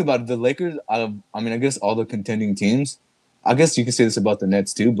mean, think about it. The Lakers. I guess all the contending teams. I guess you could say this about the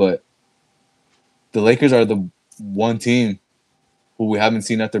Nets too, but the Lakers are the one team who we haven't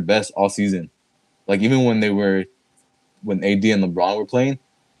seen at their best all season. Like even when AD and LeBron were playing,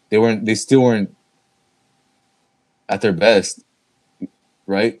 they still weren't at their best,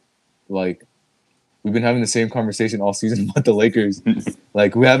 right? Like we've been having the same conversation all season about the Lakers.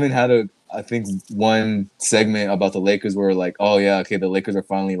 Like we haven't had I think one segment about the Lakers where like, oh yeah, okay, the Lakers are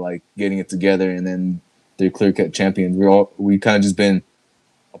finally like getting it together and then they're clear-cut champions. We kind of just been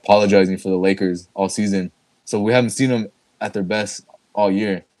apologizing for the Lakers all season. So we haven't seen them at their best all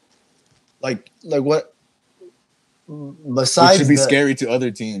year. Like what? Besides, which should be scary to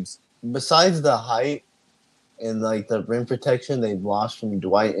other teams. Besides the height and like the rim protection they've lost from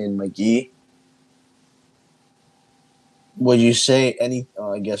Dwight and McGee, would you say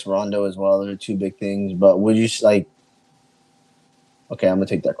I guess Rondo as well? Those are 2 big things. But would you like? Okay, I'm gonna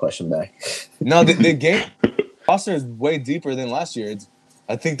take that question back. No, the game roster is way deeper than last year.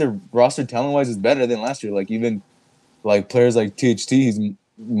 I think their roster talent wise is better than last year. Like even like players like THT, he's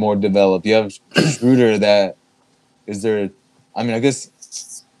more developed. You have Schroeder that is there. I mean, I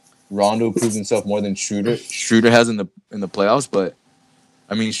guess Rondo proves himself more than Schroeder has in the playoffs, but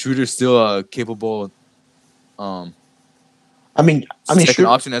I mean Schroeder's still capable. I mean, second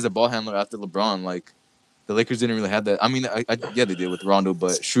option as a ball handler after LeBron. Like the Lakers didn't really have that. I mean, yeah, they did with Rondo,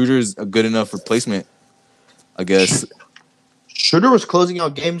 but Schroeder's a good enough replacement, I guess. Schroeder was closing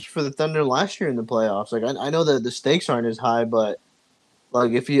out games for the Thunder last year in the playoffs. Like I know that the stakes aren't as high, but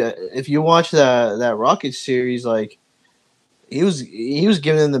like if you watch that Rockets series, like he was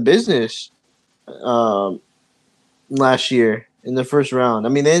giving them the business last year in the first round. I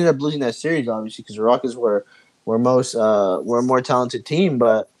mean, they ended up losing that series obviously because the Rockets were a more talented team,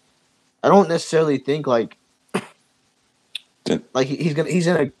 but I don't necessarily think like he's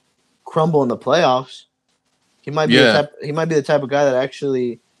gonna crumble in the playoffs. He might be the type of guy that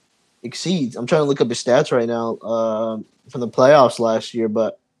actually exceeds. I'm trying to look up his stats right now from the playoffs last year,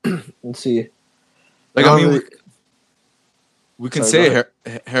 but let's see. Like we can say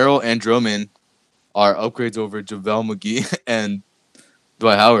Harrell and Drummond are upgrades over JaVale McGee and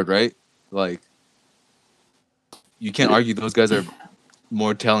Dwight Howard, right? Like you can't argue those guys are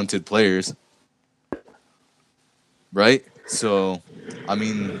more talented players, right? So, I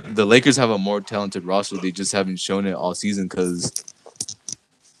mean, the Lakers have a more talented roster. They just haven't shown it all season because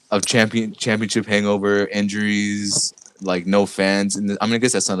of championship hangover, injuries, like no fans. And I mean, I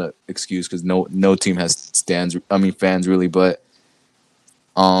guess that's not an excuse because no team has fans really. But,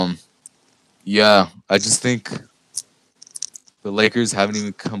 yeah, I just think the Lakers haven't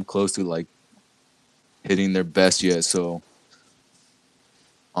even come close to like hitting their best yet. So,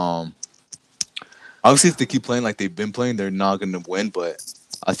 obviously, if they keep playing like they've been playing, they're not going to win. But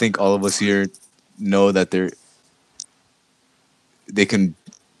I think all of us here know that they can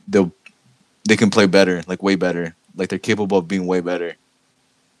play better, like way better. Like they're capable of being way better.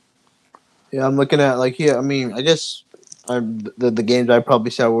 Yeah, I'm looking at I guess the games I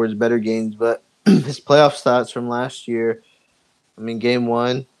probably said were his better games, but his playoff stats from last year. I mean, game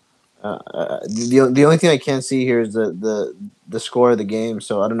 1. The only thing I can't see here is the score of the game.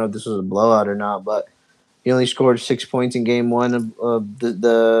 So I don't know if this was a blowout or not, but he only scored 6 points in game 1 of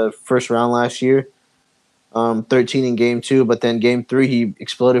the first round last year. 13 in game 2, but then game 3 he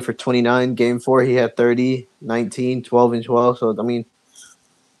exploded for 29. Game 4 he had 30, 19, 12, and 12. So I mean,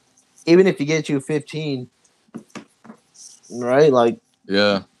 even if you get you 15, right? Like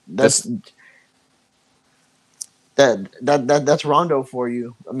yeah, that's Rondo for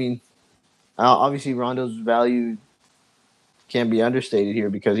you. I mean, obviously Rondo's value can't be understated here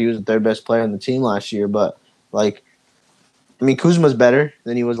because he was the third best player on the team last year. But like, I mean, Kuzma's better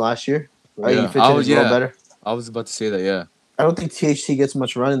than he was last year. Right? He fits in his role better. I was about to say that. Yeah. I don't think THT gets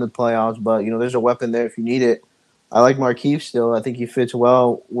much run in the playoffs, but there's a weapon there if you need it. I like Markieff still. I think he fits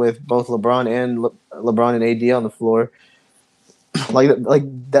well with both LeBron and AD on the floor.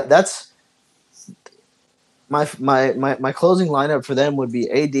 That's my closing lineup for them would be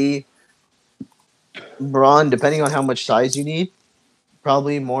AD, Braun, depending on how much size you need.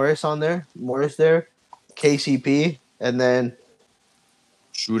 Probably Morris there, KCP, and then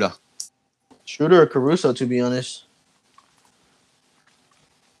Schroeder or Caruso, to be honest.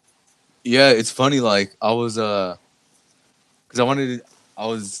 Yeah, it's funny. Like I was, because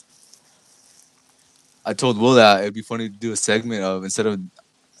I told Will that it'd be funny to do a segment of instead of.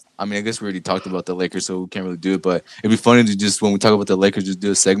 I mean, I guess we already talked about the Lakers, so we can't really do it. But it'd be funny to just when we talk about the Lakers, just do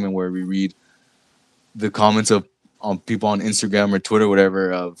a segment where we read the comments on people on Instagram or Twitter,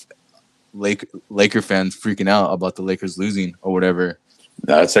 whatever, of Laker fans freaking out about the Lakers losing or whatever.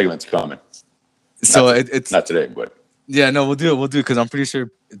 No, that segment's coming. So it's not today, but yeah, no, we'll do it because I'm pretty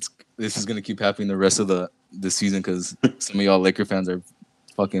sure this is gonna keep happening the rest of the season because some of y'all Laker fans are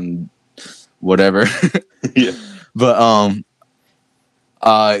fucking whatever. Yeah, but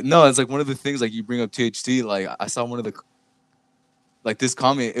no, it's like one of the things like you bring up THT. Like I saw one of the this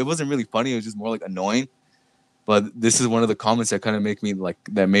comment. It wasn't really funny. It was just more like annoying. But this is one of the comments that kind of made me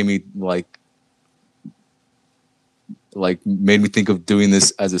think of doing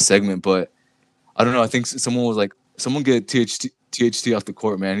this as a segment. But I don't know. I think someone was like, someone get THT off the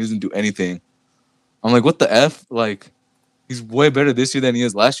court, man. He doesn't do anything. I'm like, what the F? Like, he's way better this year than he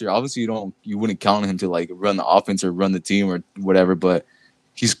is last year. Obviously, you wouldn't count on him to like run the offense or run the team or whatever, but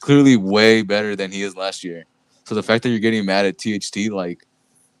he's clearly way better than he is last year. So the fact that you're getting mad at THT, like,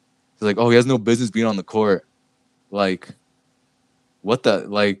 it's like, oh, he has no business being on the court. Like, what the,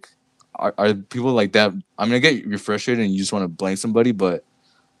 like, are people like that? I mean, I get you're frustrated and you just want to blame somebody, but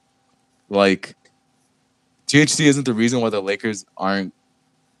like, THT isn't the reason why the Lakers aren't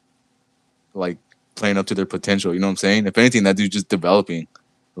like playing up to their potential. You know what I'm saying? If anything, that dude's just developing.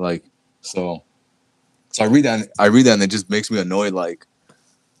 Like, so I read that and it just makes me annoyed. Like,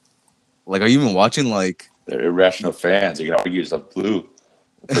 are you even watching? Like, they're irrational fans. You can argue yourself blue.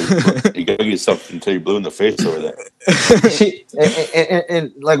 You can argue yourself until you're blue in the face over there. See,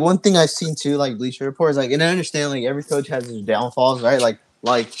 and like one thing I've seen too, like Bleacher Report is like, and I understand like every coach has his downfalls, right?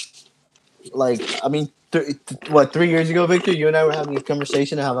 Like I mean, 3 years ago, Victor, you and I were having this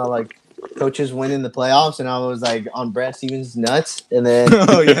conversation about like coaches winning the playoffs, and I was like on Brad Stevens' nuts, and then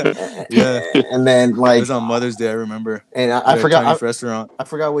and then like it was on Mother's Day, I remember, and I forgot restaurant. I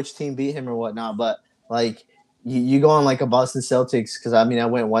forgot which team beat him or whatnot, but like you go on like a Boston Celtics because I mean I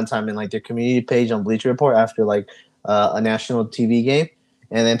went one time in like their community page on Bleacher Report after like a national TV game,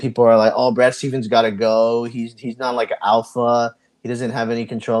 and then people are like, "Oh, Brad Stevens got to go. He's not like an alpha. He doesn't have any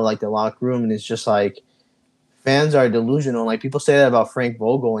control like the locker room," and it's just like fans are delusional. Like people say that about Frank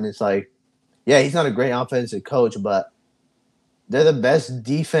Vogel, and it's like, yeah, he's not a great offensive coach, but they're the best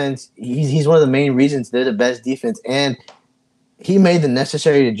defense. He's one of the main reasons they're the best defense, and he made the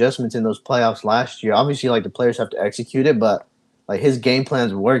necessary adjustments in those playoffs last year. Obviously, like the players have to execute it, but like his game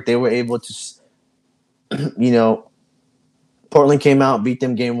plans worked. They were able to, Portland came out, beat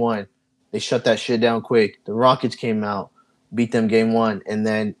them game one. They shut that shit down quick. The Rockets came out, beat them game one, and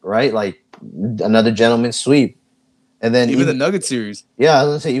then like another gentleman's sweep. And then even the Nuggets series. Yeah, I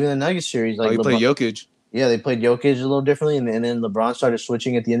was gonna say even the Nuggets series. Like he played Jokic. Yeah, they played Jokic a little differently, and then LeBron started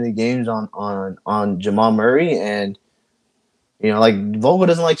switching at the end of the games on Jamal Murray, and like Vogel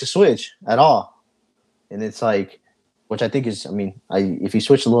doesn't like to switch at all, and it's like, which I think is, I mean, if he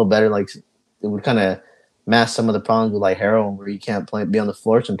switched a little better, like it would kind of mask some of the problems with like Harrell, where you can't be on the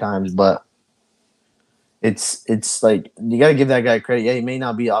floor sometimes, but. It's like you got to give that guy credit. Yeah, he may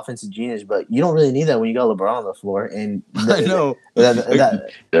not be offensive genius, but you don't really need that when you got LeBron on the floor. And I know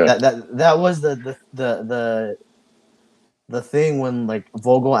that was the thing when like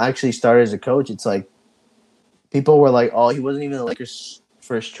Vogel actually started as a coach. It's like people were like, "Oh, he wasn't even the Lakers'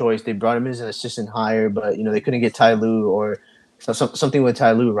 first choice. They brought him in as an assistant hire, but they couldn't get Ty Lue or something with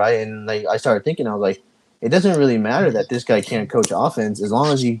Ty Lue, right?" And like I started thinking, I was like, it doesn't really matter that this guy can't coach offense as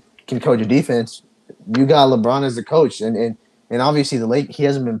long as he can coach a defense. You got LeBron as the coach, and obviously he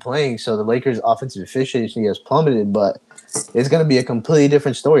hasn't been playing, so the Lakers' offensive efficiency has plummeted. But it's going to be a completely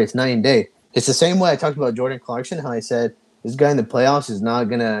different story. It's night and day. It's the same way I talked about Jordan Clarkson. How I said this guy in the playoffs is not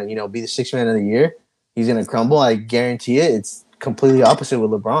going to be the sixth man of the year. He's going to crumble. I guarantee it. It's completely opposite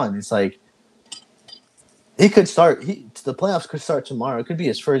with LeBron. It's like he could start. The playoffs could start tomorrow. It could be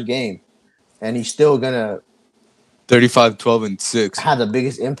his first game, and he's still going to 35, 12, and 6. Had the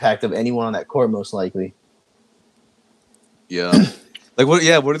biggest impact of anyone on that court, most likely. Yeah. Like what?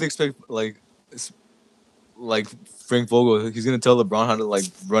 Yeah. What do they expect? Like Frank Vogel, he's gonna tell LeBron how to like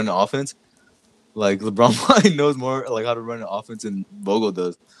run an offense. Like LeBron probably knows more like how to run an offense than Vogel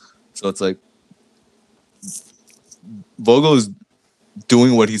does. So it's like Vogel is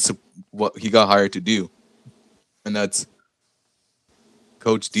doing what he got hired to do, and that's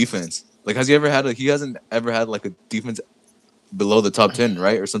coach defense. Like, has he ever had he hasn't ever had like a defense below the top 10,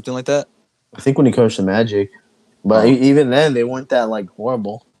 right, or something like that? I think when he coached the Magic, but even then they weren't that like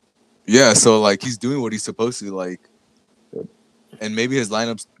horrible. Yeah, so like he's doing what he's supposed to, like, and maybe his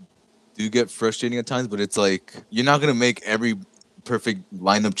lineups do get frustrating at times, but it's like you're not gonna make every perfect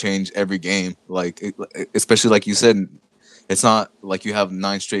lineup change every game. Like, especially like you said, it's not like you have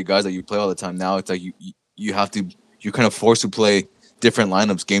 9 straight guys that you play all the time. Now it's like you have to, you're kind of forced to play different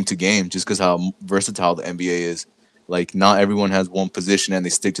lineups game to game just because how versatile the NBA is. Like, not everyone has one position and they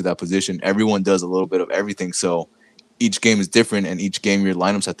stick to that position. Everyone does a little bit of everything. So each game is different, and each game your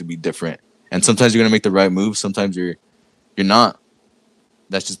lineups have to be different. And sometimes you're gonna make the right move, sometimes you're not.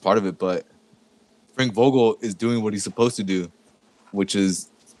 That's just part of it. But Frank Vogel is doing what he's supposed to do, which is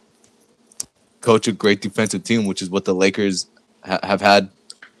coach a great defensive team, which is what the Lakers have had,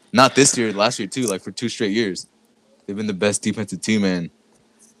 not this year, last year too, like for 2 straight years. They've been the best defensive team, and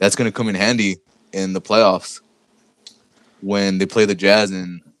that's going to come in handy in the playoffs when they play the Jazz,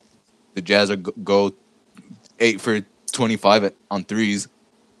 and the Jazz go 8 for 25 on threes,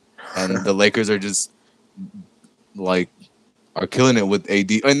 and the Lakers are just like are killing it with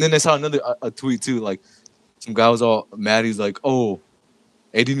AD. And then I saw another a tweet too, like some guy was all mad. He's like, "Oh,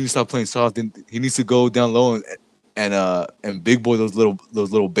 AD needs to stop playing soft. And he needs to go down low and big boy those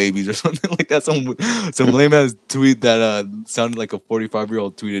little babies," or something like that. Some lame ass tweet that sounded like a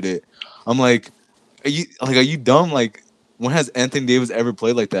 45-year-old tweeted it. I'm like, are you dumb? Like, when has Anthony Davis ever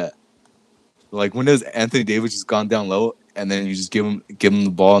played like that? Like, when does Anthony Davis just gone down low and then you just give him the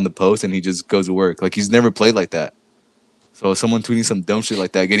ball in the post and he just goes to work? Like, he's never played like that. So someone tweeting some dumb shit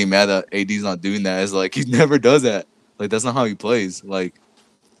like that, getting mad that AD's not doing that, is like, he never does that. Like, that's not how he plays. Like,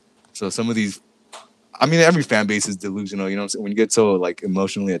 so some of these, I mean, every fan base is delusional. You know what I'm saying? When you get so like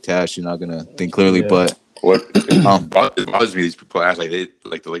emotionally attached, you're not gonna think clearly. Yeah. But what it bothers me, these people act like the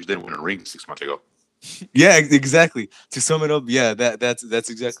Lakers didn't win a ring 6 months ago. Yeah, exactly. To sum it up, yeah, that's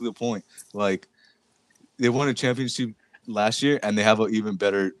exactly the point. Like, they won a championship last year, and they have an even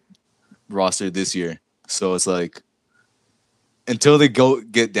better roster this year. So it's like, until they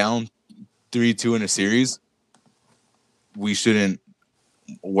get down 3-2 in a series, we shouldn't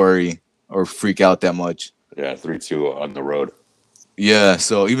worry or freak out that much. Yeah, 3-2 on the road. Yeah,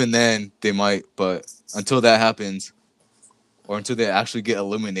 so even then they might, but until that happens, or until they actually get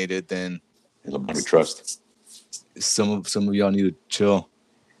eliminated, then LeBron we trust. Some of y'all need to chill.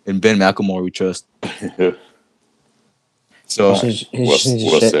 And Ben McLemore we trust. So he just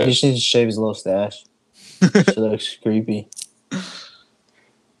needs to shave his little stash. It looks creepy.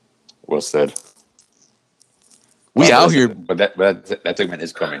 Well said. We out here, but that segment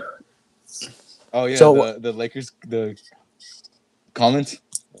is coming. Oh yeah, so, the Lakers, the comments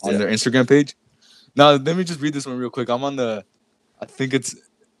on their Instagram page. Now let me just read this one real quick. I'm on the, I think it's,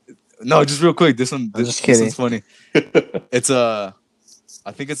 no, just real quick. This one's funny. It's I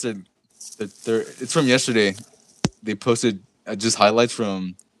think it's it's from yesterday. They posted just highlights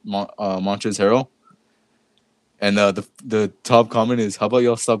from Montrezl Harrell. And the top comment is, "How about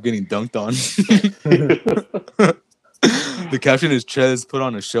y'all stop getting dunked on?" The caption is, "Trez put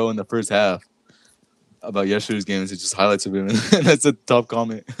on a show in the first half about yesterday's game." It's just highlights of him, and that's a top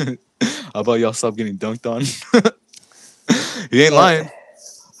comment. How about y'all stop getting dunked on? He ain't lying.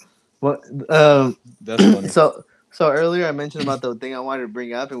 Well, that's funny. So earlier I mentioned about the thing I wanted to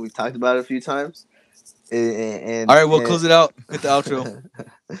bring up, and we've talked about it a few times. And all right, we'll close it out. Hit the outro.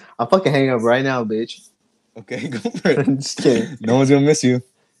 I'll fucking hang up right now, bitch. Okay, go for it. I'm just kidding. No one's gonna miss you.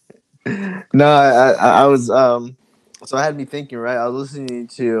 No, I was so I had me thinking, right? I was listening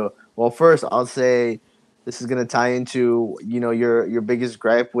to, well, first I'll say this is gonna tie into, you know, your biggest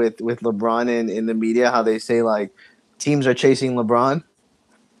gripe with LeBron in the media, how they say like teams are chasing LeBron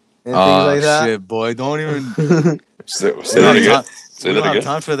and things like that. Shit, boy, don't even say that again. We don't have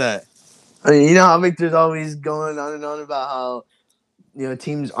time for that. I mean, you know how Victor's always going on and on about how, you know,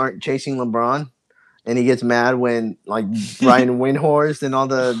 teams aren't chasing LeBron. And he gets mad when, like, Brian Windhorst and all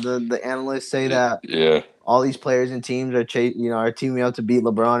the analysts say that all these players and teams are teaming up to beat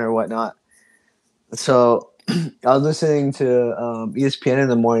LeBron or whatnot. So I was listening to ESPN in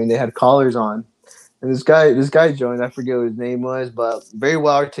the morning. They had callers on, and this guy joined. I forget what his name was, but very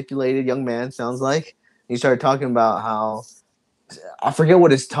well articulated young man, sounds like. He started talking about how I forget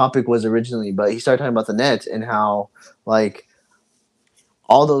what his topic was originally, but he started talking about the Nets and how like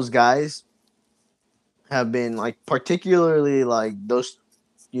all those guys have been like particularly like those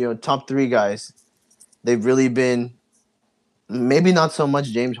top three guys. They've really been maybe not so much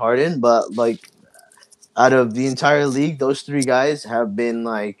James Harden, but like out of the entire league, those three guys have been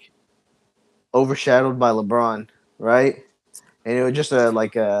like overshadowed by LeBron, right? And it was just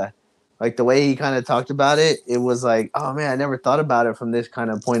like the way he kind of talked about it. It was like, oh man, I never thought about it from this kind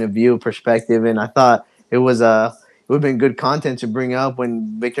of point of view perspective, and I thought it would have been good content to bring up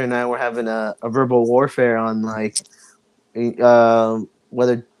when Victor and I were having a verbal warfare on like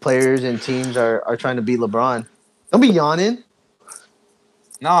whether players and teams are trying to beat LeBron. Don't be yawning.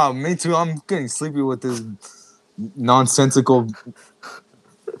 Nah, me too. I'm getting sleepy with this nonsensical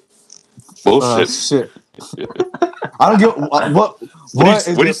Bullshit. shit. I don't get what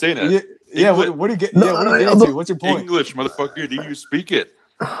are you saying? What do you get? What are you getting to? What's your point? English, motherfucker. Do you speak it?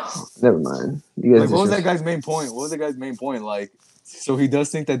 Never mind. You guys like, what was that guy's main point? What was that guy's main point? Like, so he does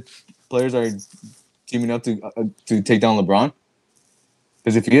think that players are teaming up to take down LeBron?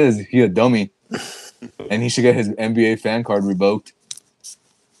 Because if he is, he a dummy, and he should get his NBA fan card revoked.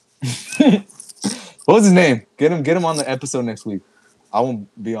 What was his name? Get him on the episode next week. I won't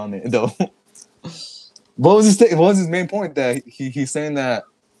be on it though. What was his main point? That he's saying that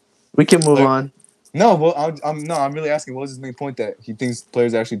we can move on. No, well, I'm really asking. What was his main point? That he thinks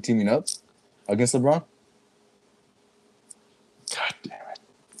players are actually teaming up against LeBron? God damn it.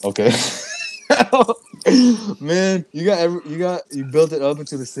 Okay. Man, you built it up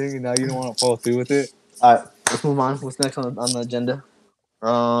into the thing, and now you don't want to follow through with it. All right, let's move on. What's next on the agenda?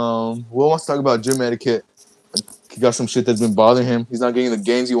 Will wants to talk about gym etiquette. He got some shit that's been bothering him. He's not getting the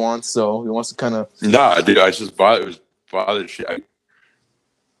gains he wants, so he wants to kind of. Nah, dude, I just bothered the shit out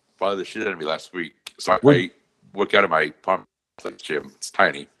of me last week. So I work out of my pump gym. It's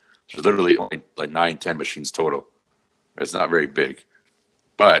tiny. There's literally only like 9-10 machines total. It's not very big,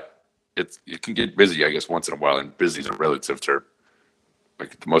 but it can get busy, I guess, once in a while. And busy is a relative term.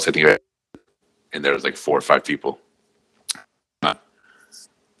 Like the most I think in there is like 4 or 5 people.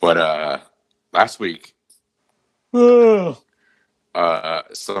 But last week, some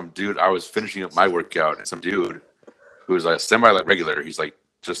dude, I was finishing up my workout, and some dude who was like semi-regular, he's like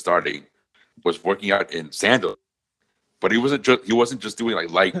just starting, was working out in sandals, but he wasn't just doing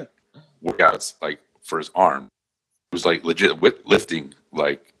like light workouts like for his arm. He was like legit lifting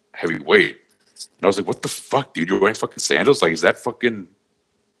like heavy weight, and I was like, "What the fuck, dude? You're wearing fucking sandals? Like, is that fucking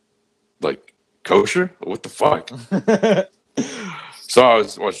like kosher? What the fuck?" So I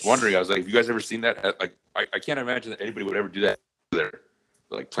was wondering. I was like, "Have you guys ever seen that? Like, I can't imagine that anybody would ever do that there,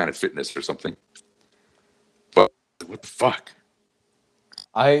 like Planet Fitness or something." But what the fuck?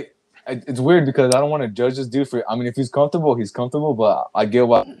 It's weird because I don't want to judge this dude for. I mean, if he's comfortable, he's comfortable. But I get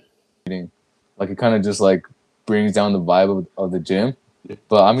what like it kind of just like brings down the vibe of the gym.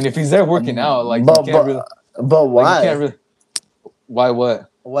 But I mean, if he's there working out, like you can't really. But why? Like, you can't really. Why what?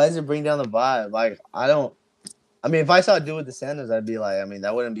 Why does it bring down the vibe? Like I mean, if I saw a dude with the sandals, I'd be like, I mean,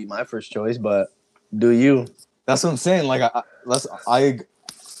 that wouldn't be my first choice. But do you? That's what I'm saying. Like I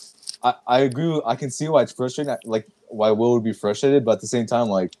agree. I can see why it's frustrating. Like why Will would be frustrated, but at the same time,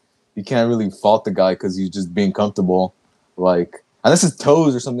 like you can't really fault the guy because he's just being comfortable. Like unless his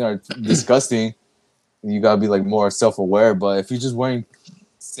toes or something are disgusting, you gotta be like more self-aware. But if he's just wearing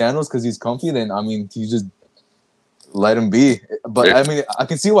sandals because he's comfy, then I mean, you just let him be. But I mean, I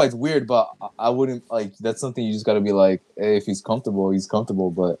can see why it's weird, but I wouldn't like. That's something you just gotta be like, hey, if he's comfortable, he's comfortable.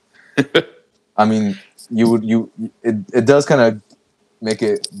 But I mean, it does kind of make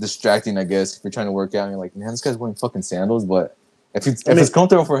it distracting, I guess, if you're trying to work out and you're like, man, this guy's wearing fucking sandals. But if it's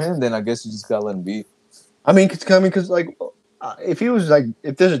comfortable for him, then I guess you just gotta let him be. I mean, because like, if he was like,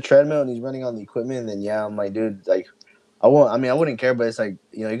 if there's a treadmill and he's running on the equipment, then yeah, I'm like, dude, like, I wouldn't care, but it's like,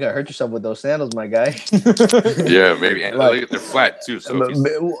 you know, you gotta hurt yourself with those sandals, my guy. Yeah, maybe. And like, they're flat too. So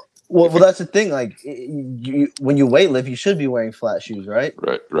well, that's the thing. Like, when you weightlift, you should be wearing flat shoes, right?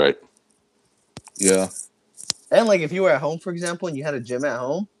 Right. Yeah. And like, if you were at home, for example, and you had a gym at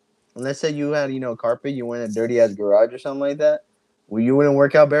home, and let's say you had, carpet, you were in a dirty ass garage or something like that, well, you wouldn't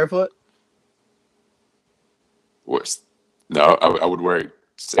work out barefoot? No, I would wear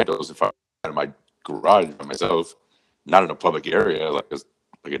sandals if I had in my garage by myself, not in a public area like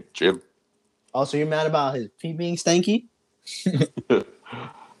a gym. Oh, so you're mad about his feet being stanky?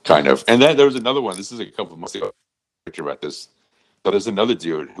 Kind of. And then there was another one. This is a couple of months ago. Picture about this. So there's another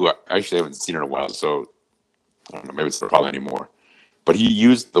dude who I actually haven't seen in a while. So I don't know. Maybe it's not probably anymore. But he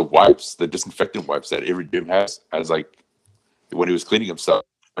used the wipes, the disinfectant wipes that every gym has, as like when he was cleaning himself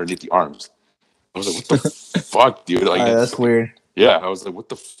underneath the arms. I was like, what the fuck, dude? Like, that's weird. Yeah, I was like, what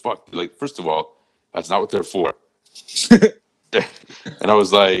the fuck? Like, first of all, that's not what they're for. And I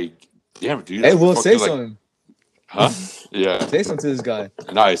was like, damn, dude. Hey, Like, Will, say fucking, like, something. huh? Yeah. Say something to this guy.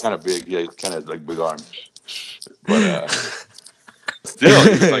 No, he's kind of big. Yeah, kind of like big arm. But still, he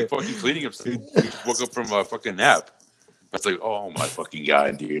was like fucking cleaning himself. He just woke up from a fucking nap. I was like, oh my fucking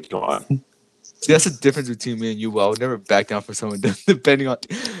god, dude, come on. See, that's the difference between me and you. Will. I would never back down for someone depending on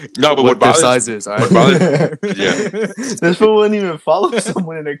No, but what their size is. All right? Yeah. This fool wouldn't even follow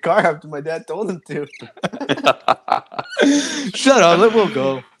someone in a car after my dad told him to. Shut up. Let Will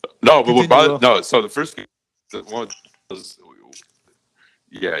go. No, but what Continue, bothered? Will. No, so the one was,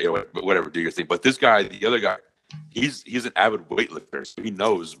 yeah, whatever, do your thing. But this guy, the other guy, he's an avid weightlifter, so he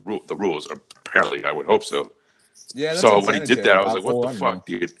knows the rules. Apparently, I would hope so. Yeah. That's So when he did that, I was like, what the asshole, fuck,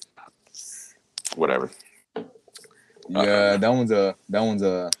 dude? Whatever. Yeah, that one's a. That I was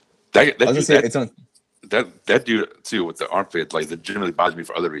dude, gonna say it's on. that dude too with the armpit, like, that generally bothers me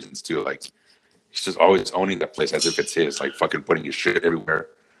for other reasons too. Like, he's just always owning that place as if it's his, like fucking putting his shit everywhere,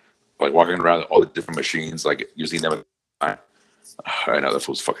 like walking around all the different machines, like using them. I know that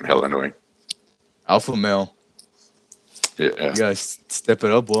fool's fucking hell annoying. Alpha male. Yeah. You gotta step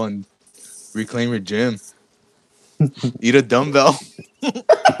it up, Will, and reclaim your gym. Eat a dumbbell.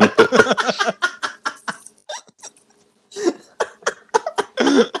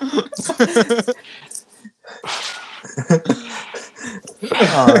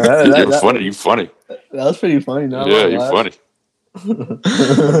 You funny. That was pretty funny. No, Yeah, you're funny.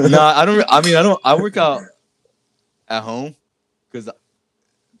 Nah, I don't. I mean, I don't. I work out at home because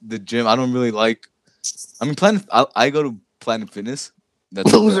the gym. I don't really like. I mean, I go to Planet Fitness.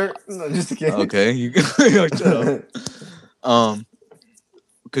 That's loser. No, just kidding. Okay, you yo, shut up.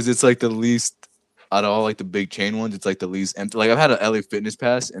 Because it's like the least out of all like the big chain ones. It's like the least empty. Like, I've had an LA Fitness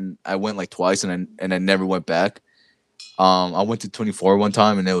pass, and I went like twice, and I never went back. I went to 24 one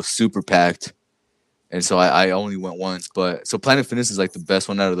time, and it was super packed. And so I only went once, but so Planet Fitness is like the best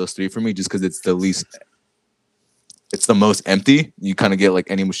one out of those three for me, just because it's the least, it's the most empty. You kind of get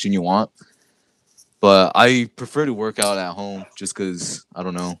like any machine you want, but I prefer to work out at home just because I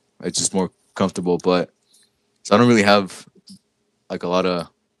don't know, it's just more comfortable. But so I don't really have like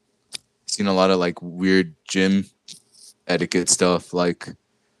seen a lot of like weird gym etiquette stuff. Like,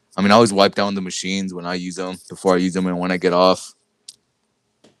 I mean, I always wipe down the machines when I use them before I use them and when I get off.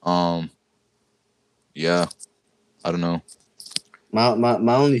 Yeah, I don't know.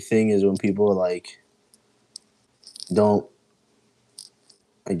 My only thing is when people like don't.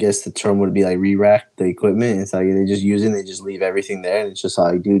 I guess the term would be like re-rack the equipment. It's like they just use it, and they just leave everything there, and it's just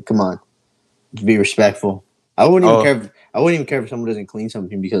like, dude, come on, just be respectful. I wouldn't even care. I wouldn't even care if someone doesn't clean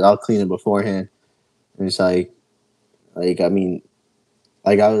something because I'll clean it beforehand. And it's like I mean,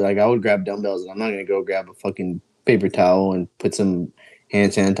 I would grab dumbbells, and I'm not gonna go grab a fucking paper towel and put some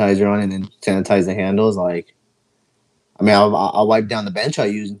hand sanitizer on it and then sanitize the handles. Like, I mean, I'll wipe down the bench I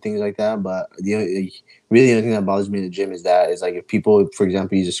use and things like that. But the only thing that bothers me in the gym is like if people, for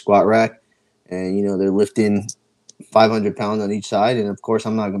example, use a squat rack and they're lifting 500 pounds on each side, and of course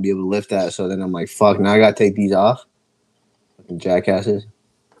I'm not gonna be able to lift that. So then I'm like, fuck, now I gotta take these off. Fucking jackasses.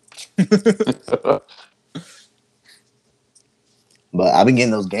 But I've been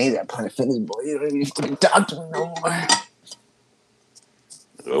getting those gains at Planet Fitness, boy. You don't even talk to me no more.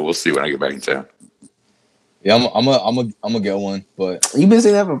 Well, we'll see when I get back in town. Yeah, I'm gonna get one, but you've been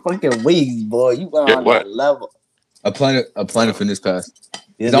saying that for fucking weeks, boy. You went on that level. A Planet Fitness pass.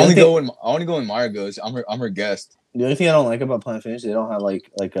 Yeah, I only go when Mara goes. I'm her guest. The only thing I don't like about Planet Fitness, they don't have like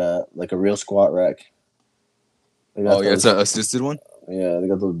a real squat rack. Oh yeah, it's an assisted one. Yeah, they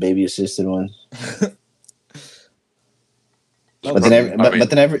got those baby assisted ones. No, but then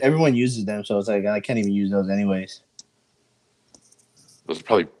everyone uses them, so it's like I can't even use those anyways. Those are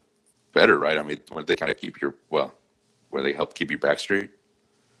probably better, right? I mean, when they kind of where they help keep your back straight.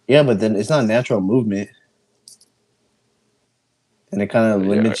 Yeah, but then it's not natural movement, and it kind of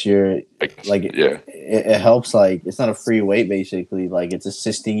limits your It helps, like, it's not a free weight basically. Like, it's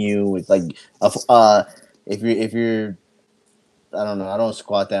assisting you with like if you're I don't know. I don't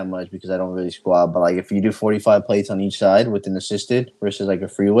squat that much because I don't really squat. But like if you do 45 plates on each side with an assisted versus like a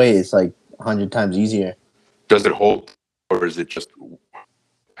free weight, it's like 100 times easier. Does it hold, or is it just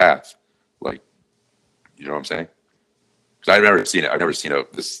path? Like, you know what I'm saying? Because I've never seen it. I've never seen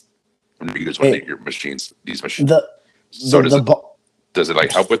this. I've never used one of your machines. These machines. Does it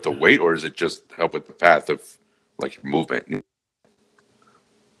like help with the weight, or does it just help with the path of like movement?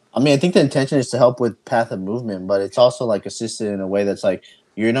 I mean, I think the intention is to help with path of movement, but it's also like assisted in a way that's like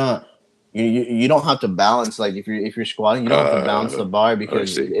you're not you don't have to balance, like if you're squatting, you don't have to balance the bar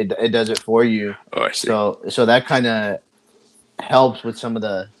because it does it for you. Oh, I see. So that kind of helps with some of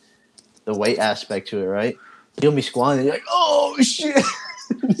the weight aspect to it, right? You'll be squatting, and you're like, oh shit.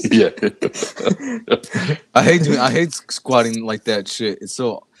 Yeah. I hate squatting like that shit. It's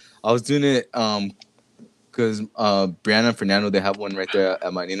so I was doing it because Brianna and Fernando, they have one right there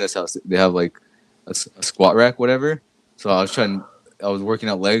at my Nina's house. They have like a squat rack, whatever. So I was working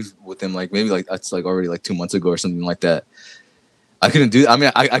out legs with them, like maybe like that's like already like 2 months ago or something like that. I couldn't do. I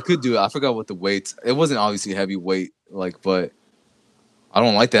mean, I could do it. I forgot what the weights. It wasn't obviously heavy weight, like, but I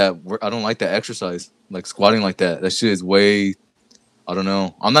don't like that. I don't like that exercise, like squatting like that. That shit is way. I don't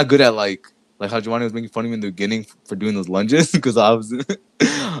know. I'm not good at like how Giovanni was making fun of me in the beginning for doing those lunges because I was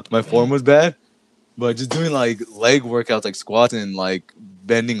my form was bad. But just doing like leg workouts, like squats and like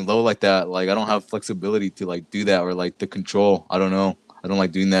bending low like that, like I don't have flexibility to like do that or like the control. I don't know. I don't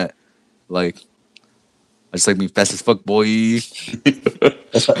like doing that. Like I just like being fast as fuck, boy.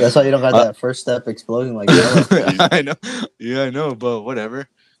 That's why you don't got that first step exploding like that. I know. Yeah, I know. But whatever.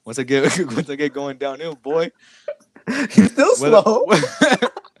 Once I get going downhill, boy. You're still slow.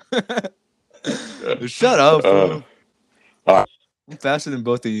 Shut up, fool. I'm faster than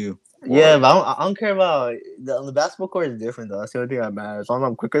both of you. Yeah, but I don't care about the basketball court is different though. That's the only thing that matters.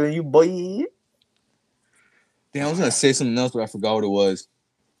 I'm quicker than you, boy. Damn, I was gonna say something else, but I forgot what it was.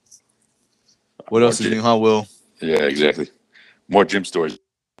 What else is new, huh, Will? Yeah, exactly. More gym stories.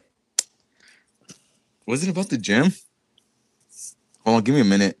 Was it about the gym? Hold on, give me a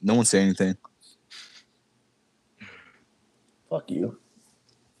minute. No one say anything. Fuck you.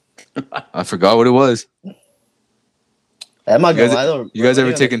 I forgot what it was. I'm not gonna lie though. You guys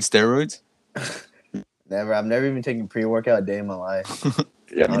ever taken steroids? Never. I've never even taken pre-workout a day in my life.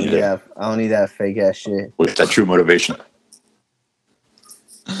 Yeah, I don't need that fake ass shit. What's that true motivation?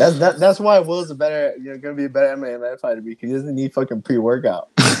 That's why Will's gonna be a better MMA fighter because he doesn't need fucking pre-workout.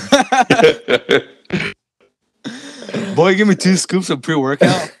 Boy, give me 2 scoops of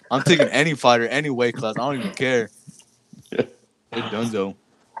pre-workout. I'm taking any fighter, any weight class. I don't even care. It's donezo.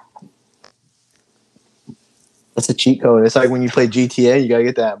 That's a cheat code. It's like when you play GTA, you gotta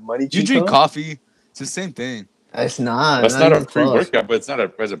get that money. You drink coffee. It's the same thing. It's not. That's not a pre-workout, but it's not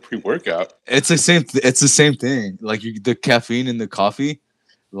as a pre-workout. It's the same. It's the same thing. Like the caffeine in the coffee.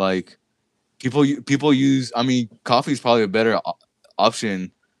 Like people use. I mean, coffee is probably a better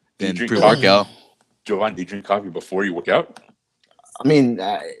option than pre-workout. Giovanni, do you drink coffee before you work out? I mean,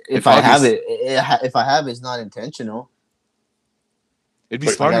 if I have it, it's not intentional. It'd be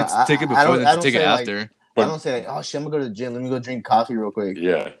smarter to take it before than to take it after. Like, I don't say like, oh shit, I'm gonna go to the gym. Let me go drink coffee real quick.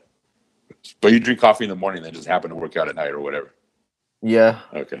 Yeah, but you drink coffee in the morning, then just happen to work out at night or whatever. Yeah.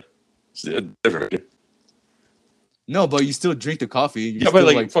 Okay. It's different. No, but you still drink the coffee. Yeah, but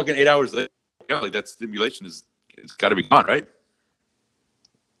like fucking 8 hours later, like that stimulation it's got to be gone, right?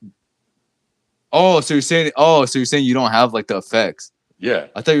 So you're saying you don't have like the effects? Yeah.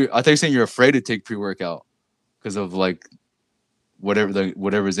 I thought you're saying you're afraid to take pre-workout because of like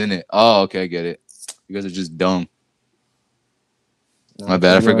whatever's in it. Oh, okay, I get it. You guys are just dumb. My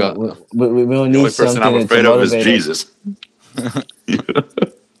bad, I forgot. We don't need the only person I'm afraid of is Jesus.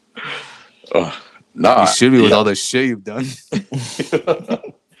 You should be with all the shit you've done.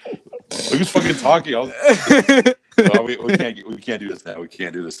 Who's fucking talking? We can't do this now. We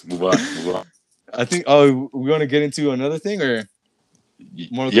can't do this. Move on. I think. Oh, we're gonna get into another thing, or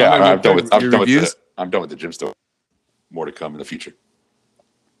I'm done with the gym story. More to come in the future.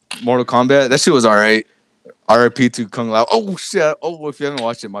 Mortal Kombat. That shit was all right. RIP to Kung Lao. Oh shit. Oh, if you haven't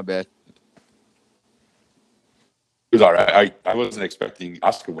watched it, my bad. It was all right. I wasn't expecting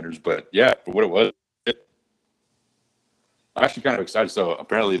Oscar winners, but yeah, for what it was, I'm actually kind of excited. So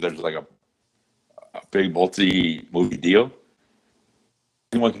apparently there's like a big multi-movie deal.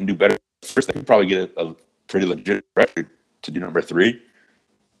 Anyone can do better. First, they can probably get a pretty legit record to do number 3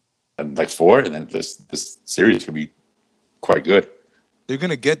 and like 4, and then this series could be quite good. They're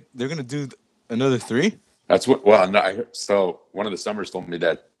gonna do another 3. That's what. Well, no, so one of the Summers told me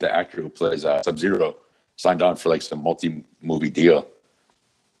that the actor who plays Sub-Zero signed on for like some multi-movie deal.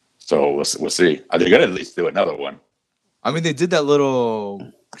 So we'll see. They're gonna at least do another one. I mean, they did that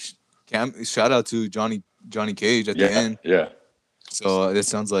little shout out to Johnny Cage at the end. Yeah. So it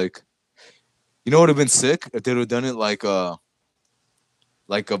sounds like, you know, what would have been sick if they would have done it like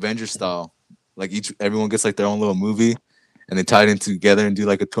Avengers style, like everyone gets like their own little movie, and they tie it in together and do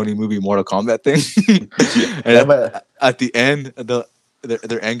like a 20-movie Mortal Kombat thing. And at the end,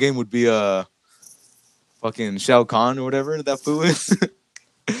 their end game would be fucking Shao Kahn or whatever that fool is.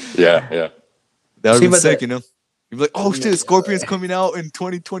 Yeah. That would be sick, you know. You'd be like, oh shit, Scorpion's coming out in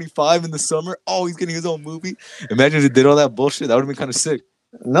 2025 in the summer. Oh, he's getting his own movie. Imagine if they did all that bullshit. That would have been kind of sick.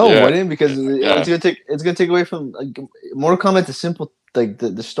 No, Yeah. it wouldn't, because Yeah. it's gonna take away from like Mortal Kombat. The simple, like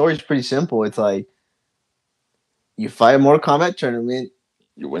the story's pretty simple. It's like you fight a Mortal Kombat tournament.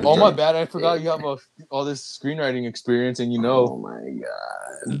 You win. Oh my bad, I forgot you have all this screenwriting experience, and you know. Oh my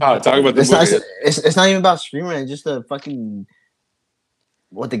god! No, talk about the It's movie. not. It's not even about screenwriting. It's just the fucking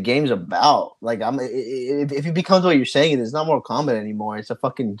what the game's about. Like if it becomes what you're saying, it's not Mortal Kombat anymore. It's a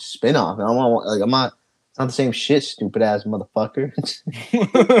fucking spin-off. And I'm not. It's not the same shit, stupid ass motherfucker.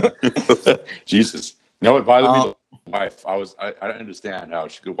 Jesus. You know what bothered me? The wife. I don't understand how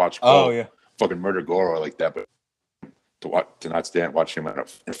she could watch fucking murder gore like that, but to not stand watch him in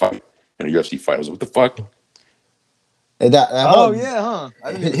a fight, in a UFC fight. I was like, what the fuck? I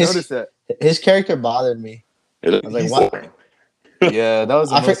didn't even notice that. His character bothered me. I was like, what? Yeah, that was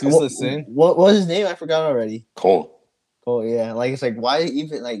the most useless thing. What was his name? I forgot already. Cole, yeah. Like, it's like, why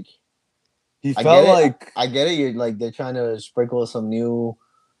even, like... He felt like... I get it. You're like, they're trying to sprinkle some new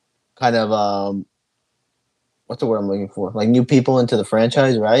kind of, what's the word I'm looking for? Like, new people into the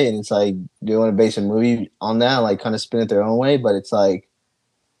franchise, right? And it's like, they want to base a movie on that, like, kind of spin it their own way. But it's like,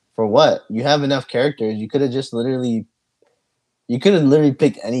 for what? You have enough characters. You could have just literally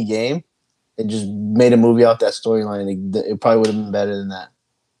picked any game and just made a movie off that storyline. It probably would have been better than that.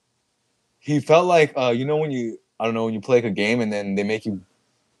 He felt like, you know, when you play like a game and then they make you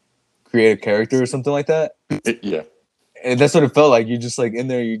create a character or something like that. Yeah. And that's what it felt like. You just like in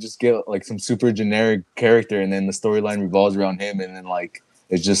there, you just get like some super generic character, and then the storyline revolves around him, and then like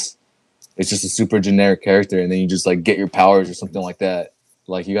it's just a super generic character, and then you just like get your powers or something like that.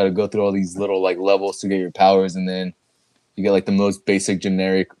 Like you got to go through all these little like levels to get your powers, and then you get like the most basic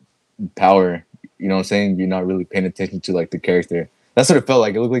generic power. You know what I'm saying? You're not really paying attention to like the character. That's what it felt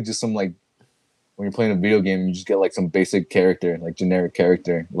like. It looked like just some like when you're playing a video game, you just get like some basic character, like generic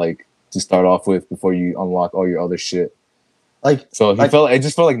character, like to start off with before you unlock all your other shit. Like, so it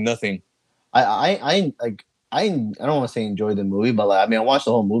just felt like nothing. I don't want to say enjoyed the movie, but like, I mean, I watched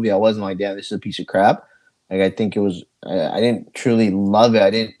the whole movie. I wasn't like, damn, this is a piece of crap. Like, I think it was. I didn't truly love it.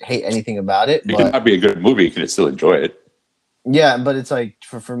 I didn't hate anything about it. It could not be a good movie. You can still enjoy it. Yeah, but it's like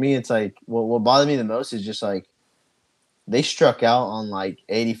for me, it's like what bothered me the most is just like they struck out on like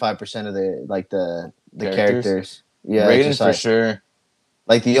 85% of the characters. Yeah, Raiden just for like, sure.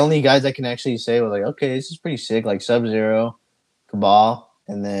 Like the only guys I can actually say was like, okay, this is pretty sick. Like Sub-Zero, Cabal,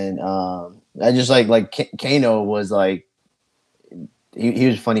 and then I just like Kano was like he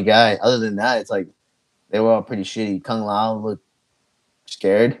was a funny guy. Other than that, it's like they were all pretty shitty. Kung Lao looked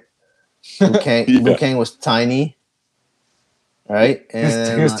scared. Liu Kang was tiny. Right?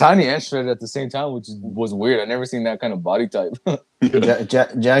 And he was tiny and shredded at the same time, which was weird. I never seen that kind of body type.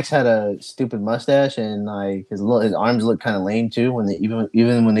 Jax had a stupid mustache, and like his arms looked kind of lame too. When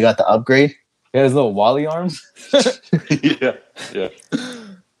even when they got the upgrade, he had his little Wally arms. yeah.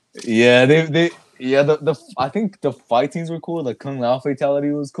 I think the fight scenes were cool. The Kung Lao fatality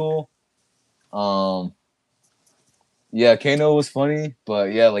was cool. Yeah, Kano was funny,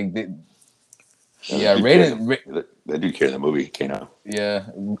 but yeah, like Raiden. They do carry the movie, Kano. Yeah.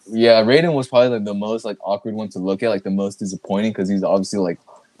 Raiden was probably like the most like awkward one to look at, like the most disappointing, because he's obviously like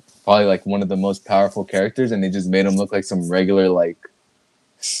probably like one of the most powerful characters, and they just made him look like some regular like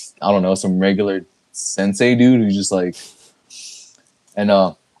I don't know, some regular sensei dude who's just like, and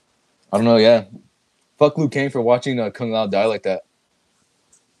I don't know, yeah. Fuck Liu Kang for watching Kung Lao die like that.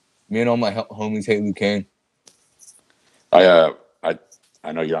 Me and all my homies hate Liu Kang.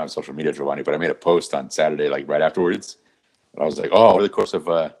 I know you're on social media, Giovanni, but I made a post on Saturday, like right afterwards. And I was like, over the course of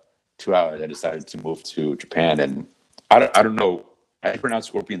 2 hours, I decided to move to Japan. And I don't know how do you pronounce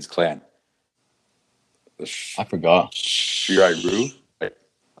Scorpion's clan. I forgot. Shirairu?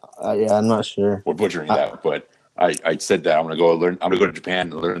 Yeah, I'm not sure. We're butchering that, but I said that I'm gonna go to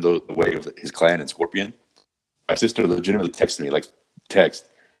Japan and learn the way of his clan and Scorpion. My sister legitimately texted me, like text,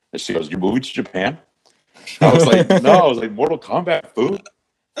 and she goes, "You're moving to Japan?" I was like, no, I was like, Mortal Kombat food.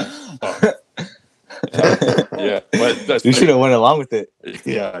 Yeah, but you should have went along with it.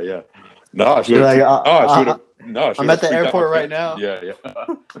 Yeah. No, she would have. I'm at the airport right now. Yeah.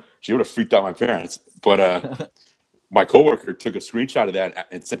 She would have freaked out my parents. But my coworker took a screenshot of that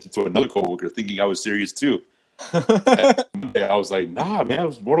and sent it to another coworker, thinking I was serious too. And I was like, nah, man, I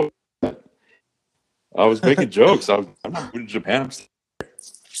was Mortal Kombat. I was making jokes. I'm not going to Japan.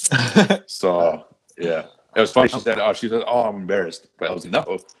 So. Yeah, it was funny. She said, "Oh, I'm embarrassed," but I was like,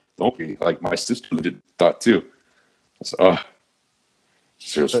 "No, don't be." Like my sister did thought too. So,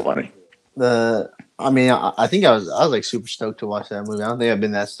 it was funny. I think I was like super stoked to watch that movie. I don't think I've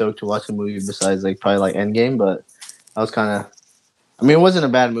been that stoked to watch a movie besides like probably like Endgame, but I was kind of. I mean, it wasn't a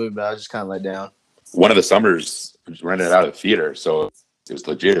bad movie, but I was just kind of let down. One of the summers, I was renting it out of the theater, so it was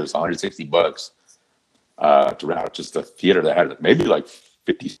legit. It was $160 to rent out just a theater that had maybe like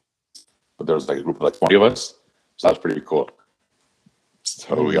 50, but there was like a group of like 20 of us, so that was pretty cool.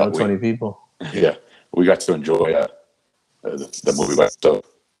 So we got 20 people. Yeah, we got to enjoy the movie by itself.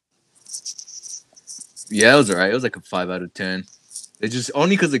 Yeah, it was alright. It was like a 5 out of 10. It just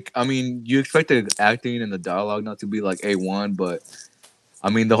only because I mean, you expect the acting and the dialogue not to be like A1, but I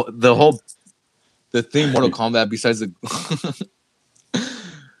mean the theme Mortal Kombat besides the look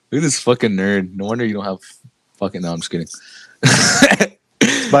at this fucking nerd. No wonder you don't have fucking. No, I'm just kidding.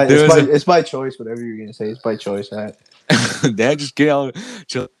 It's by choice. Whatever you're gonna say, it's by choice. Dad, just get out.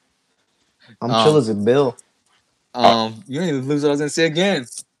 Chill. I'm chill as a bill. You don't even lose what I was gonna say again.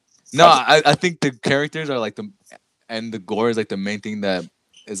 No, I think the characters are like and the gore is like the main thing that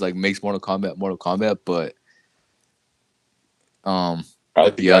is like makes Mortal Kombat, but I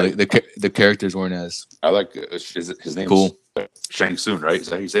like the characters weren't as. I like his name. Cool. Shang Tsung, right? Is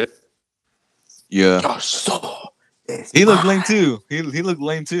that how you say it? Yeah. Your soul is He looked mine. lame too. He looked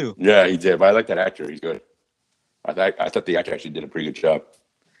lame too. Yeah, he did. But I like that actor. He's good. I thought the actor actually did a pretty good job.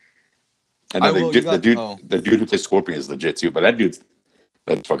 And then the dude who plays Scorpion is legit too. But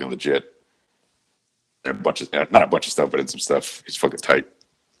that's fucking legit. And not a bunch of stuff, but in some stuff, he's fucking tight.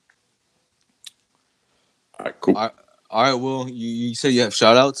 All right, cool. All right, Will, you say you have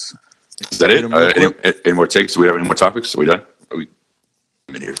shout outs? Is that it? Any more takes? Do we have any more topics? Are we done?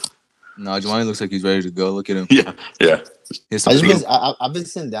 I'm in here. No, Giovanni looks like he's ready to go. Look at him. Yeah. I've been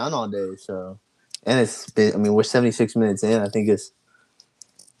sitting down all day, so we're 76 minutes in. I think it's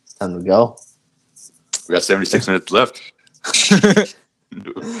time to go. We got 76 minutes left.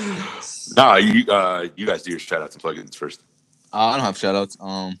 Nah, you guys do your shout outs and plugins first. I don't have shout outs.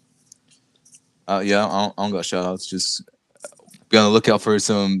 Yeah, I don't got shout outs. Just be on the lookout for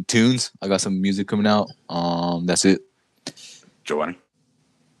some tunes. I got some music coming out. That's it. Giovanni.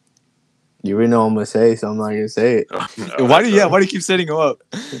 You already know what I'm gonna say, so I'm not gonna say it. Why do you keep setting him up?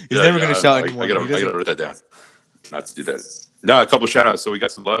 He's never gonna shout anymore. I gotta write that down. Not to do that. No, a couple shout outs. So we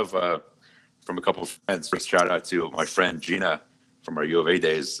got some love from a couple of friends. First shout out to my friend Gina from our U of A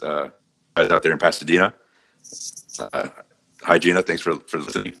days out there in Pasadena. Hi Gina, thanks for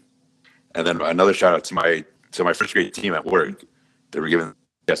listening. And then another shout out to my first grade team at work. They were giving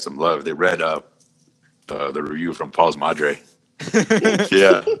us some love. They read the review from Paul's Madre.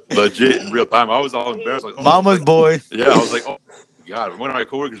 Yeah, legit in real time. I was all embarrassed. Like, Mama's boy. Yeah, I was like, oh my God. One of my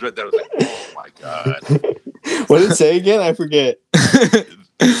coworkers read that. I was like, oh my God. What did it say again? I forget.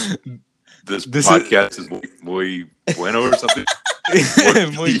 This podcast is muy bueno or something.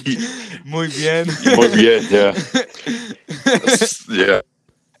 muy bien. Muy bien, yeah. Yeah.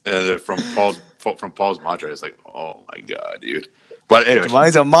 And from Paul's Madre, it's like, oh my God, dude. But anyway,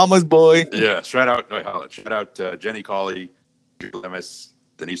 Mine's a mama's boy. Yeah, shout out Jenny Colley, Lemus,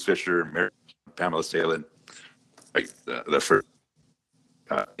 Denise Fisher, Mary, Pamela Salin. The first.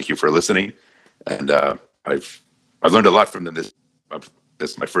 Thank you for listening, and I've learned a lot from them. This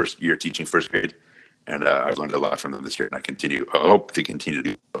is my first year teaching first grade, and I've learned a lot from them this year, and I hope to continue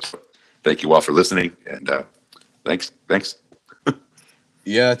to do so. Thank you all for listening, and thanks.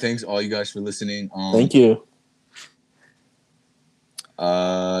 Yeah, thanks all you guys for listening. Thank you.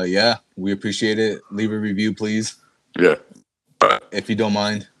 Yeah, we appreciate it. Leave a review, please. Yeah. If you don't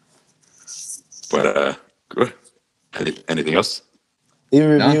mind. But good. Anything else? Leave a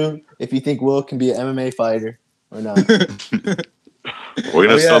review if you think Will can be an MMA fighter or not. We're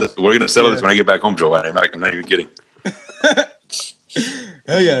gonna sell this. We're gonna settle this when I get back home, Joe. I'm not even kidding.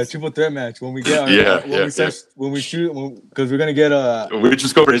 Hell yeah, triple threat match when we get when we shoot, because we're gonna get we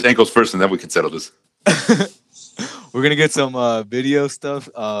just go over his ankles first, and then we can settle this. We're gonna get some video stuff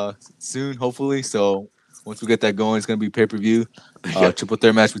soon, hopefully. So once we get that going, it's gonna be pay-per-view. Triple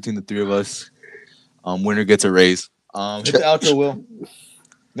threat match between the three of us. Winner gets a raise. Hit the outro, Will.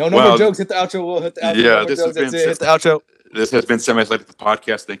 No more jokes. Hit the outro, Will. Hit the outro. Yeah, this has been hit the outro. This has been Semi-Athletic the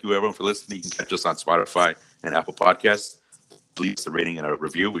podcast. Thank you everyone for listening. You can catch us on Spotify and Apple Podcasts. Please a rating and a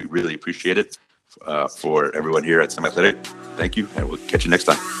review. We really appreciate it for everyone here at Semi-Athletic. Thank you, and we'll catch you next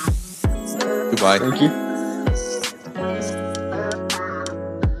time. Goodbye. Thank you.